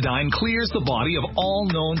 Nutriodine clears the body of all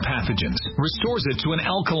known pathogens, restores it to an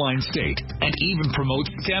alkaline state, and even promotes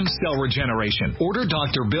stem cell regeneration. Order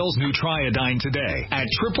Dr. Bill's Nutriodine today at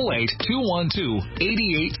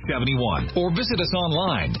 888-212-8871 or visit us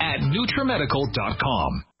online at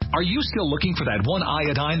NutriMedical.com. Are you still looking for that one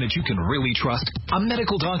iodine that you can really trust? A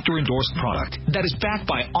medical doctor-endorsed product that is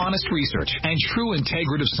backed by honest research and true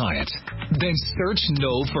integrative science? Then search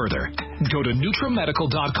no further. Go to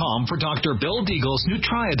NutriMedical.com for Dr. Bill Deagle's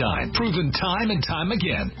Nutriodine, proven time and time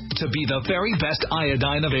again to be the very best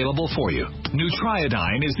iodine available for you.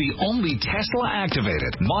 Nutriodine is the only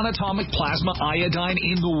Tesla-activated monatomic plasma iodine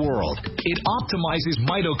in the world. It optimizes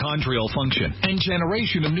mitochondrial function and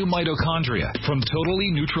generation of new mitochondria from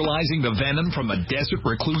totally neutralizing the venom from a desert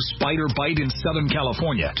recluse spider bite in Southern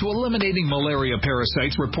California to eliminating malaria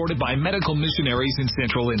parasites reported by medical missionaries in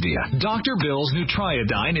Central India. Dr. Bill's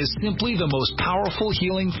Nutriodine is simply the most powerful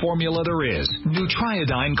healing formula there is.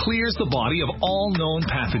 Nutriodine clears the body of all known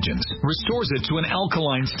pathogens, restores it to an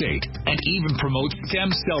alkaline state, and even promotes stem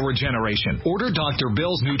cell regeneration. Order Dr.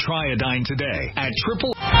 Bill's Nutriodine today at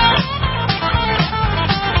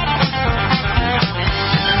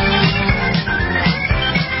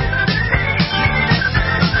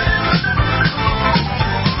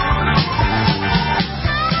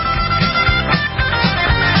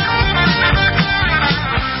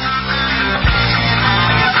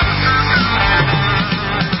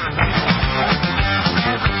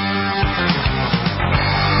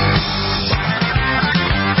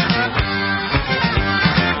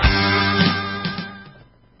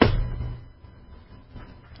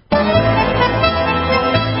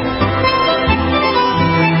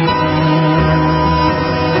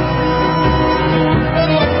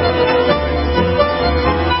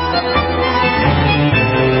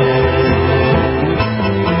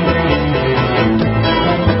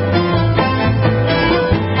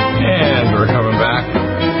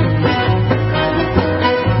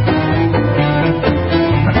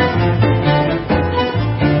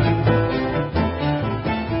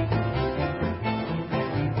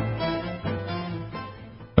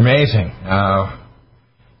Amazing.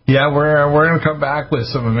 We're going to come back with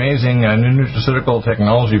some amazing new nutraceutical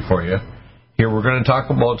technology for you. Here we're going to talk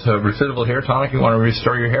about refillable hair tonic. You want to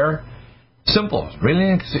restore your hair? Simple,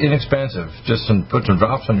 really inexpensive. Just put some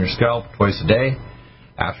drops on your scalp twice a day,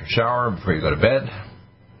 after shower, before you go to bed.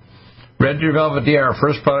 Red Deer Velvet DR,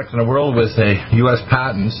 first product in the world with a U.S.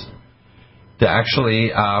 patent to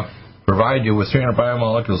actually provide you with 300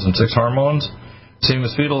 biomolecules and 6 hormones. Same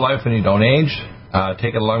as fetal life when you don't age.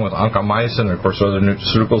 Take it along with oncomycin and, of course, other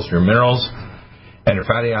nutraceuticals for your minerals and your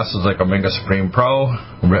fatty acids like Omega Supreme Pro,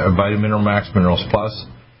 Vitamin Mineral Max, Minerals Plus.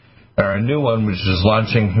 Or a new one which is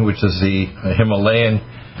launching, which is the Himalayan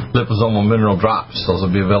liposomal mineral drops. Those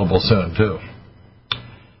will be available soon, too.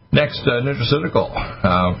 Next nutraceutical.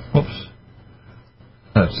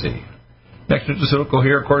 Let's see. Next nutraceutical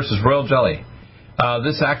here, of course, is Royal Jelly.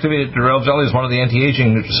 This activated Royal Jelly is one of the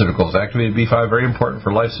anti-aging nutraceuticals. Activated B5, very important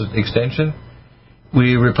for life extension.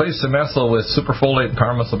 We replaced the methyl with superfolate and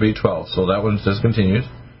carmethyl B12, so that one's discontinued.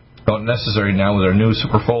 Not necessary now with our new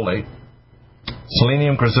superfolate.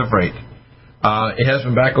 Selenium cruciferate. It has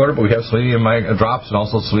been back ordered, but we have selenium drops and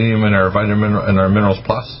also selenium in our vitamin and our Minerals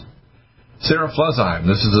Plus. Seroflozyme.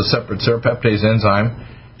 This is a separate serapeptase enzyme,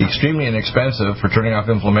 extremely inexpensive for turning off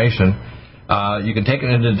inflammation. You can take it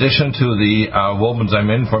in addition to the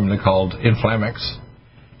Wobenzyme formula called Inflamex.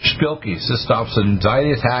 Spilky. This stops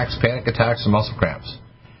anxiety attacks, panic attacks, and muscle cramps.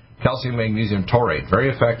 Calcium magnesium taurate. Very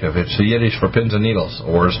effective. It's the Yiddish for pins and needles,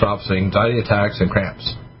 or stops anxiety attacks and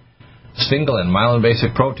cramps. Stingolin. Myelin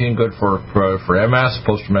basic protein, good for MS,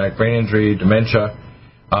 post-traumatic brain injury, dementia,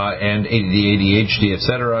 and ADD, ADHD,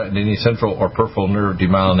 etc., and any central or peripheral nerve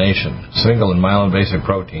demyelination. Stingolin, myelin basic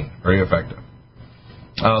protein. Very effective.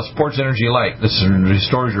 Sports Energy Light. This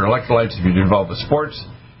restores your electrolytes if you're involved with sports.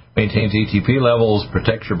 Maintains ATP levels,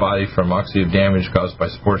 protects your body from oxidative damage caused by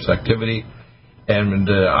sports activity. And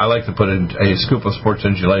I like to put in a scoop of Sports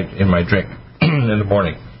Energy Light in my drink in the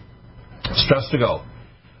morning. Stress to Go.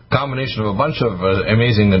 Combination of a bunch of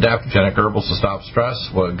amazing adaptogenic herbals to stop stress,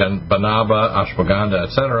 banaba, ashwagandha,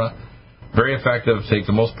 etc. Very effective. Take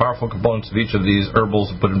the most powerful components of each of these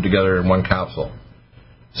herbals and put them together in one capsule.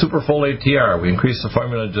 Superfolate TR. We increased the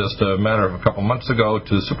formula just a matter of a couple months ago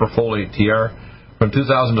to Superfolate TR from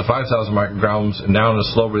 2,000 to 5,000 micrograms, and now in a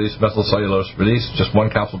slow-release methylcellulose release, just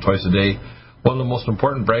one capsule twice a day, One of the most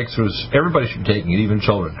important breakthroughs, everybody should be taking it, even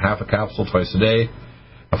children. Half a capsule twice a day,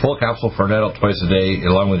 a full capsule for an adult twice a day,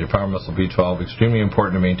 along with your Power Muscle B12. Extremely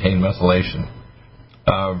important to maintain methylation.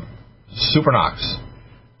 Supernox.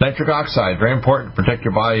 Nitric oxide, very important to protect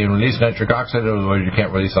your body and release nitric oxide, otherwise you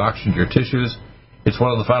can't release oxygen to your tissues. It's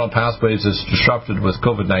one of the final pathways that's disrupted with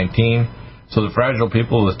COVID-19. So the fragile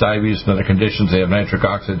people with diabetes and other conditions, they have nitric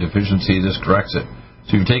oxide deficiency. This corrects it.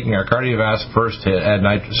 So you're taking our Cardiovasc first to add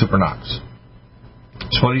Supernox.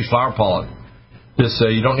 Swedish flower pollen. This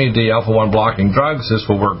you don't need the alpha-1 blocking drugs. This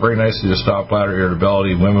will work very nicely to stop bladder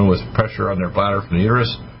irritability in women with pressure on their bladder from the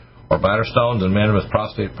uterus or bladder stones, and men with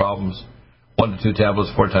prostate problems. 1 to 2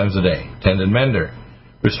 tablets 4 times a day. Tendon mender.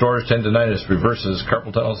 Restores tendinitis, reverses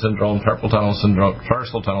carpal tunnel syndrome,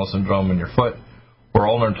 tarsal tunnel syndrome in your foot, or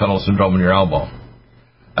ulnar tunnel syndrome in your elbow.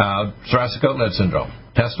 Thoracic outlet syndrome.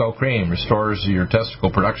 Testo cream restores your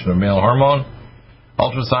testicle production of male hormone.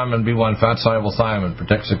 Ultrathymine B1 fat-soluble thiamine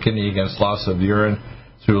protects the kidney against loss of urine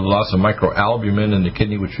through the loss of microalbumin in the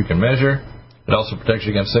kidney, which you can measure. It also protects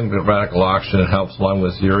you against single radical oxygen and helps along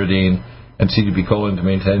with uridine and CDB-choline to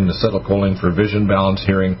maintain the acetylcholine for vision, balance,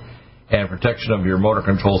 hearing, and protection of your motor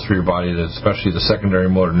controls through your body, especially the secondary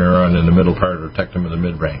motor neuron in the middle part or tectum of the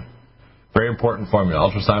midbrain. Very important formula,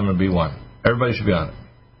 ultrathymine B1. Everybody should be on it.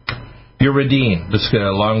 Uridine, this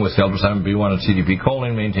along with the ultrathymine B1 and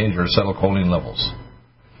CDB-choline, maintains your acetylcholine levels.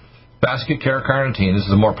 Vascular care carnitine. This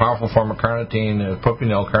is a more powerful form of carnitine,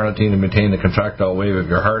 propionyl carnitine, to maintain the contractile wave of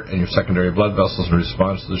your heart and your secondary blood vessels in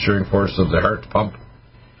response to the shearing force of the heart pump.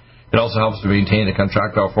 It also helps to maintain the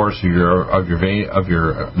contractile force of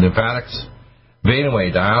your lymphatics.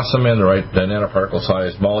 Vein-away, diosmin, the right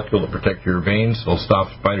nanoparticle-sized molecule to protect your veins. It'll stop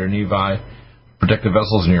spider nevi, protect the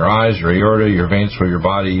vessels in your eyes, your aorta, your veins through your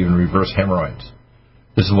body, even reverse hemorrhoids.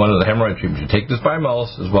 This is one of the hemorrhoid treatments. You take this by mouth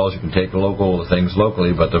as well as you can take the local things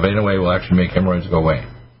locally, but the Vein-away will actually make hemorrhoids go away.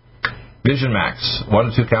 Vision Max, 1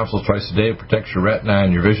 to 2 capsules twice a day. It protects your retina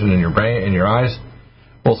and your vision in your brain and your eyes,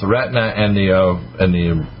 both the retina and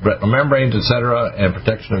the retinal membranes, etc., and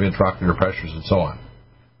protection of intraocular pressures and so on.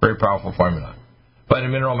 Very powerful formula.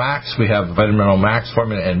 Vitamin Mineral Max, we have the Vitamin Mineral Max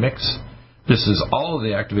formula and mix. This is all of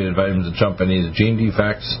the activated vitamins that jump any of the gene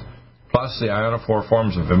defects, plus the ionophore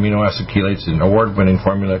forms of amino acid chelates, an award-winning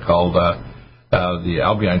formula called the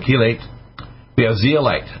Albion Chelate. We have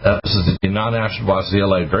Zeolite. This is the non-acid-wash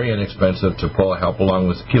Zeolite, very inexpensive to help along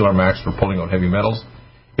with Kelar Max for pulling out heavy metals.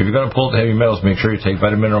 If you're going to pull out the heavy metals, make sure you take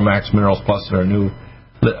Vitamin Mineral Max Minerals Plus and our new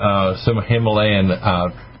Himalayan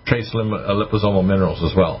trace liposomal minerals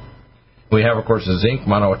as well. We have, of course, the zinc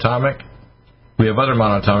monoatomic. We have other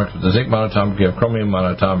monoatomics, but the zinc monoatomic, we have chromium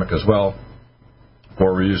monoatomic as well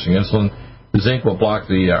for reducing insulin. The zinc will block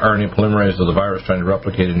the RNA polymerase of the virus trying to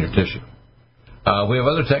replicate in your tissue. We have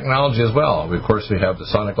other technology as well. Of course, we have the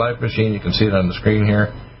Sonic Life machine. You can see it on the screen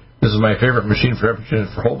here. This is my favorite machine for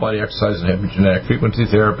whole body exercise and epigenetic frequency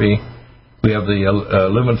therapy. We have the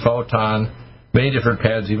Lumen Photon, many different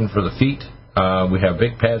pads even for the feet. We have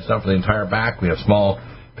big pads now for the entire back. We have small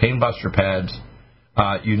pain buster pads.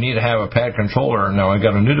 You need to have a pad controller. Now, I've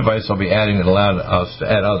got a new device I'll be adding that allows us to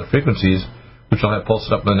add other frequencies, which I'll have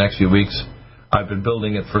posted up in the next few weeks. I've been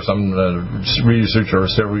building it for some research over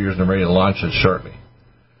several years, and I'm ready to launch it shortly.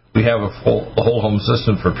 We have a whole home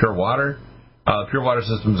system for pure water. The pure water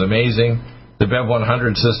system is amazing. The Bev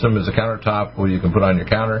 100 system is a countertop where you can put on your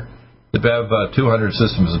counter. The Bev 200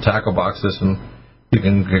 system is a tackle box system. You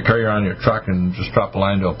can carry around your truck and just drop a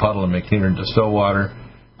line to a puddle and make cleaner distilled water.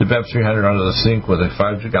 The Bev 300 under the sink with a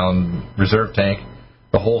 5-gallon reserve tank.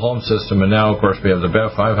 The whole home system, and now, of course, we have the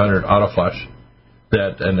Bev 500 auto flush.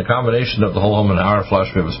 And the combination of the whole home and auto flush,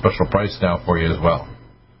 we have a special price now for you as well.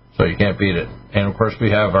 So you can't beat it. And, of course, we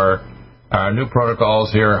have our new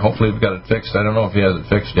protocols here. Hopefully we've got it fixed. I don't know if he has it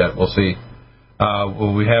fixed yet. We'll see.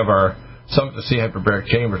 We have our Summit to See hyperbaric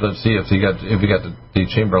chambers. Let's see if we got the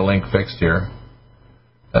chamber link fixed here.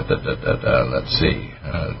 Let's see.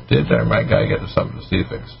 Did my guy get the Summit to See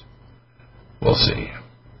fixed? We'll see.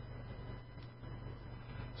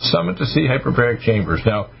 Summit to See hyperbaric chambers.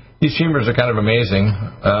 Now, these chambers are kind of amazing.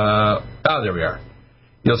 There we are.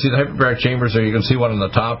 You'll see the hyperbaric chambers there. You can see one on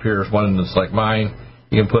the top here is one that's like mine.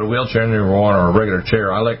 You can put a wheelchair in there or a regular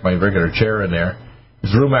chair. I like my regular chair in there.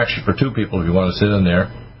 There's room actually for 2 people if you want to sit in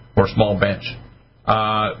there, or a small bench.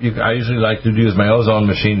 I usually like to use my ozone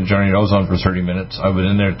machine to generate ozone for 30 minutes. I've been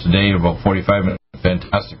in there today about 45 minutes.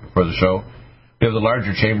 Fantastic before the show. We have the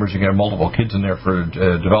larger chambers. You can have multiple kids in there for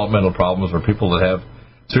developmental problems or people that have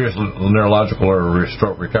serious neurological or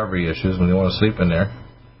stroke recovery issues when they want to sleep in there.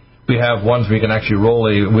 We have ones where you can actually roll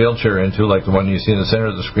a wheelchair into, like the one you see in the center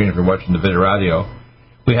of the screen if you're watching the video radio.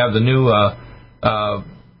 We have the new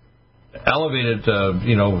elevated,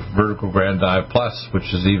 vertical Grandi Plus,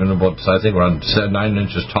 which is even about, I think, around 9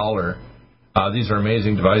 inches taller. These are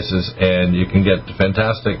amazing devices, and you can get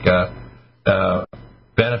fantastic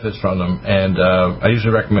benefits from them. And I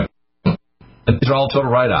usually recommend them. And these are all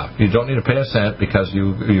total write-off. You don't need to pay a cent because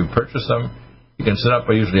you purchase them. You can set up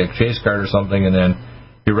usually a Chase card or something, and then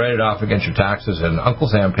you write it off against your taxes, and Uncle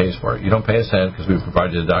Sam pays for it. You don't pay a cent because we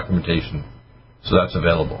provide you the documentation, so that's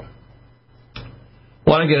available. I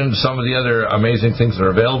want to get into some of the other amazing things that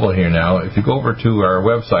are available here now. If you go over to our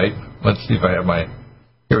website, let's see if I have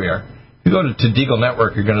here we are. If you go to Deagle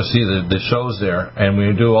Network, you're going to see the shows there, and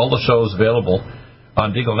we do all the shows available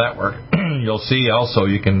on Deagle Network. You'll see also,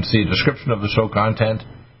 you can see a description of the show content.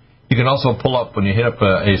 You can also pull up, when you hit up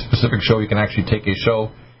a specific show, you can actually take a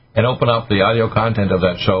show and open up the audio content of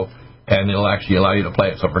that show, and it'll actually allow you to play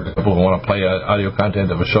it. So, for example, if you want to play audio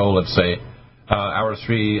content of a show, let's say hour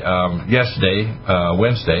 3 yesterday,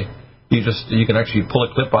 Wednesday, you can actually pull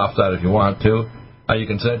a clip off that if you want to. You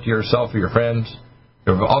can send it to yourself or your friends.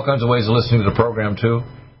 There are all kinds of ways of listening to the program too.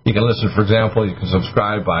 You can listen, for example, you can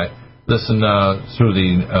subscribe by listen through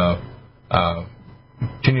the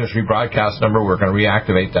continuous rebroadcast number. We're going to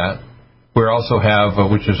reactivate that. We also have,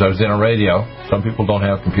 which is our Zeno Radio. Some people don't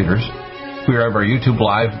have computers. We have our YouTube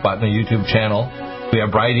Live button, a YouTube channel. We have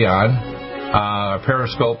Brighteon,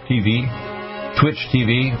 Periscope TV, Twitch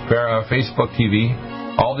TV, Facebook TV.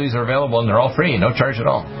 All these are available, and they're all free, no charge at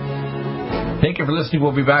all. Thank you for listening.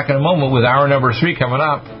 We'll be back in a moment with hour number 3 coming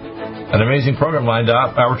up. An amazing program lined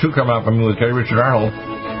up. Hour 2 coming up, with Gary Richard Arnold.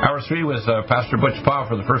 Hour 3 was Pastor Butch Pa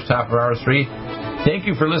for the first half of hour 3. Thank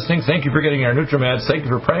you for listening. Thank you for getting our NutriMeds. Thank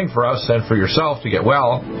you for praying for us and for yourself to get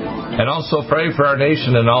well. And also pray for our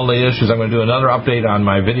nation and all the issues. I'm going to do another update on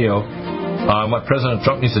my video on what President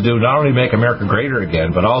Trump needs to do, not only make America greater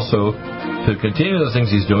again, but also to continue the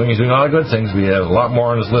things he's doing. He's doing a lot of good things. We have a lot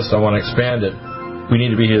more on his list. I want to expand it. We need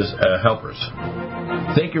to be his helpers.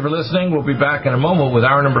 Thank you for listening. We'll be back in a moment with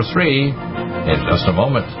hour number 3 in just a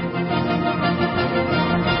moment.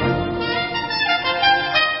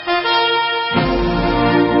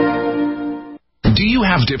 Do you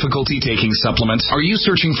have difficulty taking supplements? Are you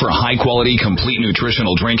searching for a high-quality, complete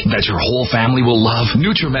nutritional drink that your whole family will love?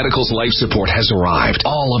 NutriMedical's Life Support has arrived.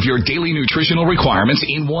 All of your daily nutritional requirements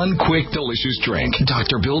in one quick, delicious drink.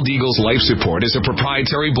 Dr. Bill Deagle's Life Support is a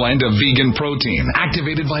proprietary blend of vegan protein,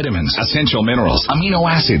 activated vitamins, essential minerals, amino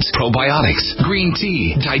acids, probiotics, green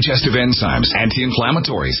tea, digestive enzymes,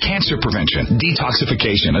 anti-inflammatories, cancer prevention,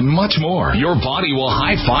 detoxification, and much more. Your body will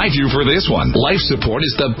high-five you for this one. Life Support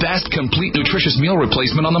is the best complete nutritious meal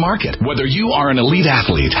replacement on the market. Whether you are an elite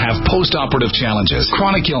athlete, have post-operative challenges,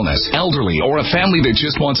 chronic illness, elderly, or a family that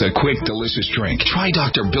just wants a quick, delicious drink, try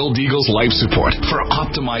Dr. Bill Deagle's Life Support for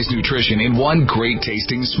optimized nutrition in one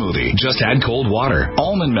great-tasting smoothie. Just add cold water,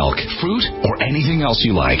 almond milk, fruit, or anything else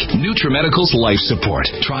you like. NutriMedical's Life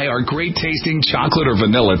Support. Try our great-tasting chocolate or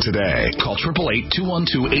vanilla today. Call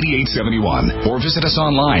 888-212-8871 or visit us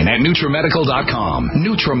online at NutriMedical.com.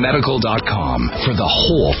 NutriMedical.com for the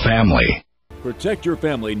whole family. Protect your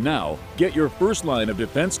family now. Get your first line of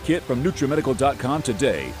defense kit from NutriMedical.com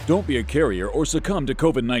today. Don't be a carrier or succumb to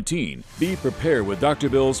COVID-19. Be prepared with Dr.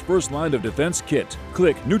 Bill's first line of defense kit.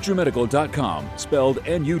 Click NutriMedical.com, spelled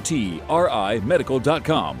N-U-T-R-I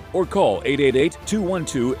Medical.com, or call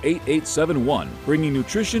 888-212-8871, bringing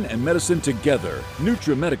nutrition and medicine together.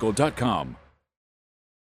 NutriMedical.com.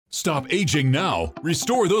 Stop aging now.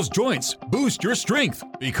 Restore those joints. Boost your strength.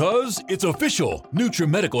 Because it's official.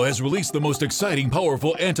 NutriMedical has released the most exciting,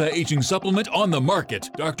 powerful anti-aging supplement on the market.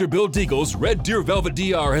 Dr. Bill Deagle's Red Deer Velvet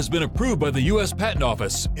DR has been approved by the U.S. Patent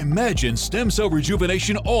Office. Imagine stem cell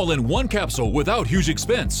rejuvenation all in one capsule without huge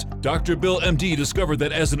expense. Dr. Bill MD discovered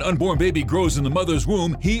that as an unborn baby grows in the mother's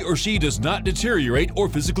womb, he or she does not deteriorate or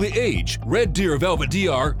physically age. Red Deer Velvet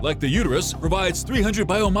DR, like the uterus, provides 300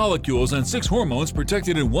 biomolecules and 6 hormones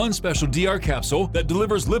protected in one special DR capsule that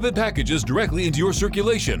delivers lipid packages directly into your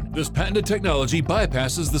circulation. This patented technology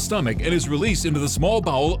bypasses the stomach and is released into the small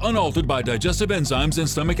bowel unaltered by digestive enzymes and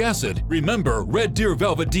stomach acid. Remember Red Deer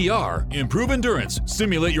Velvet DR. Improve endurance,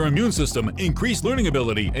 stimulate your immune system, increase learning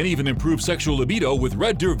ability, and even improve sexual libido with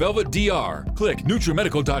Red Deer Velvet DR. Click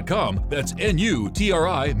NutriMedical.com, that's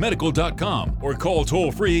N-U-T-R-I Medical.com, or call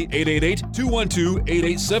toll-free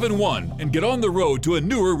 888-212-8871 and get on the road to a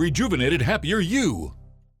newer, rejuvenated, happier you.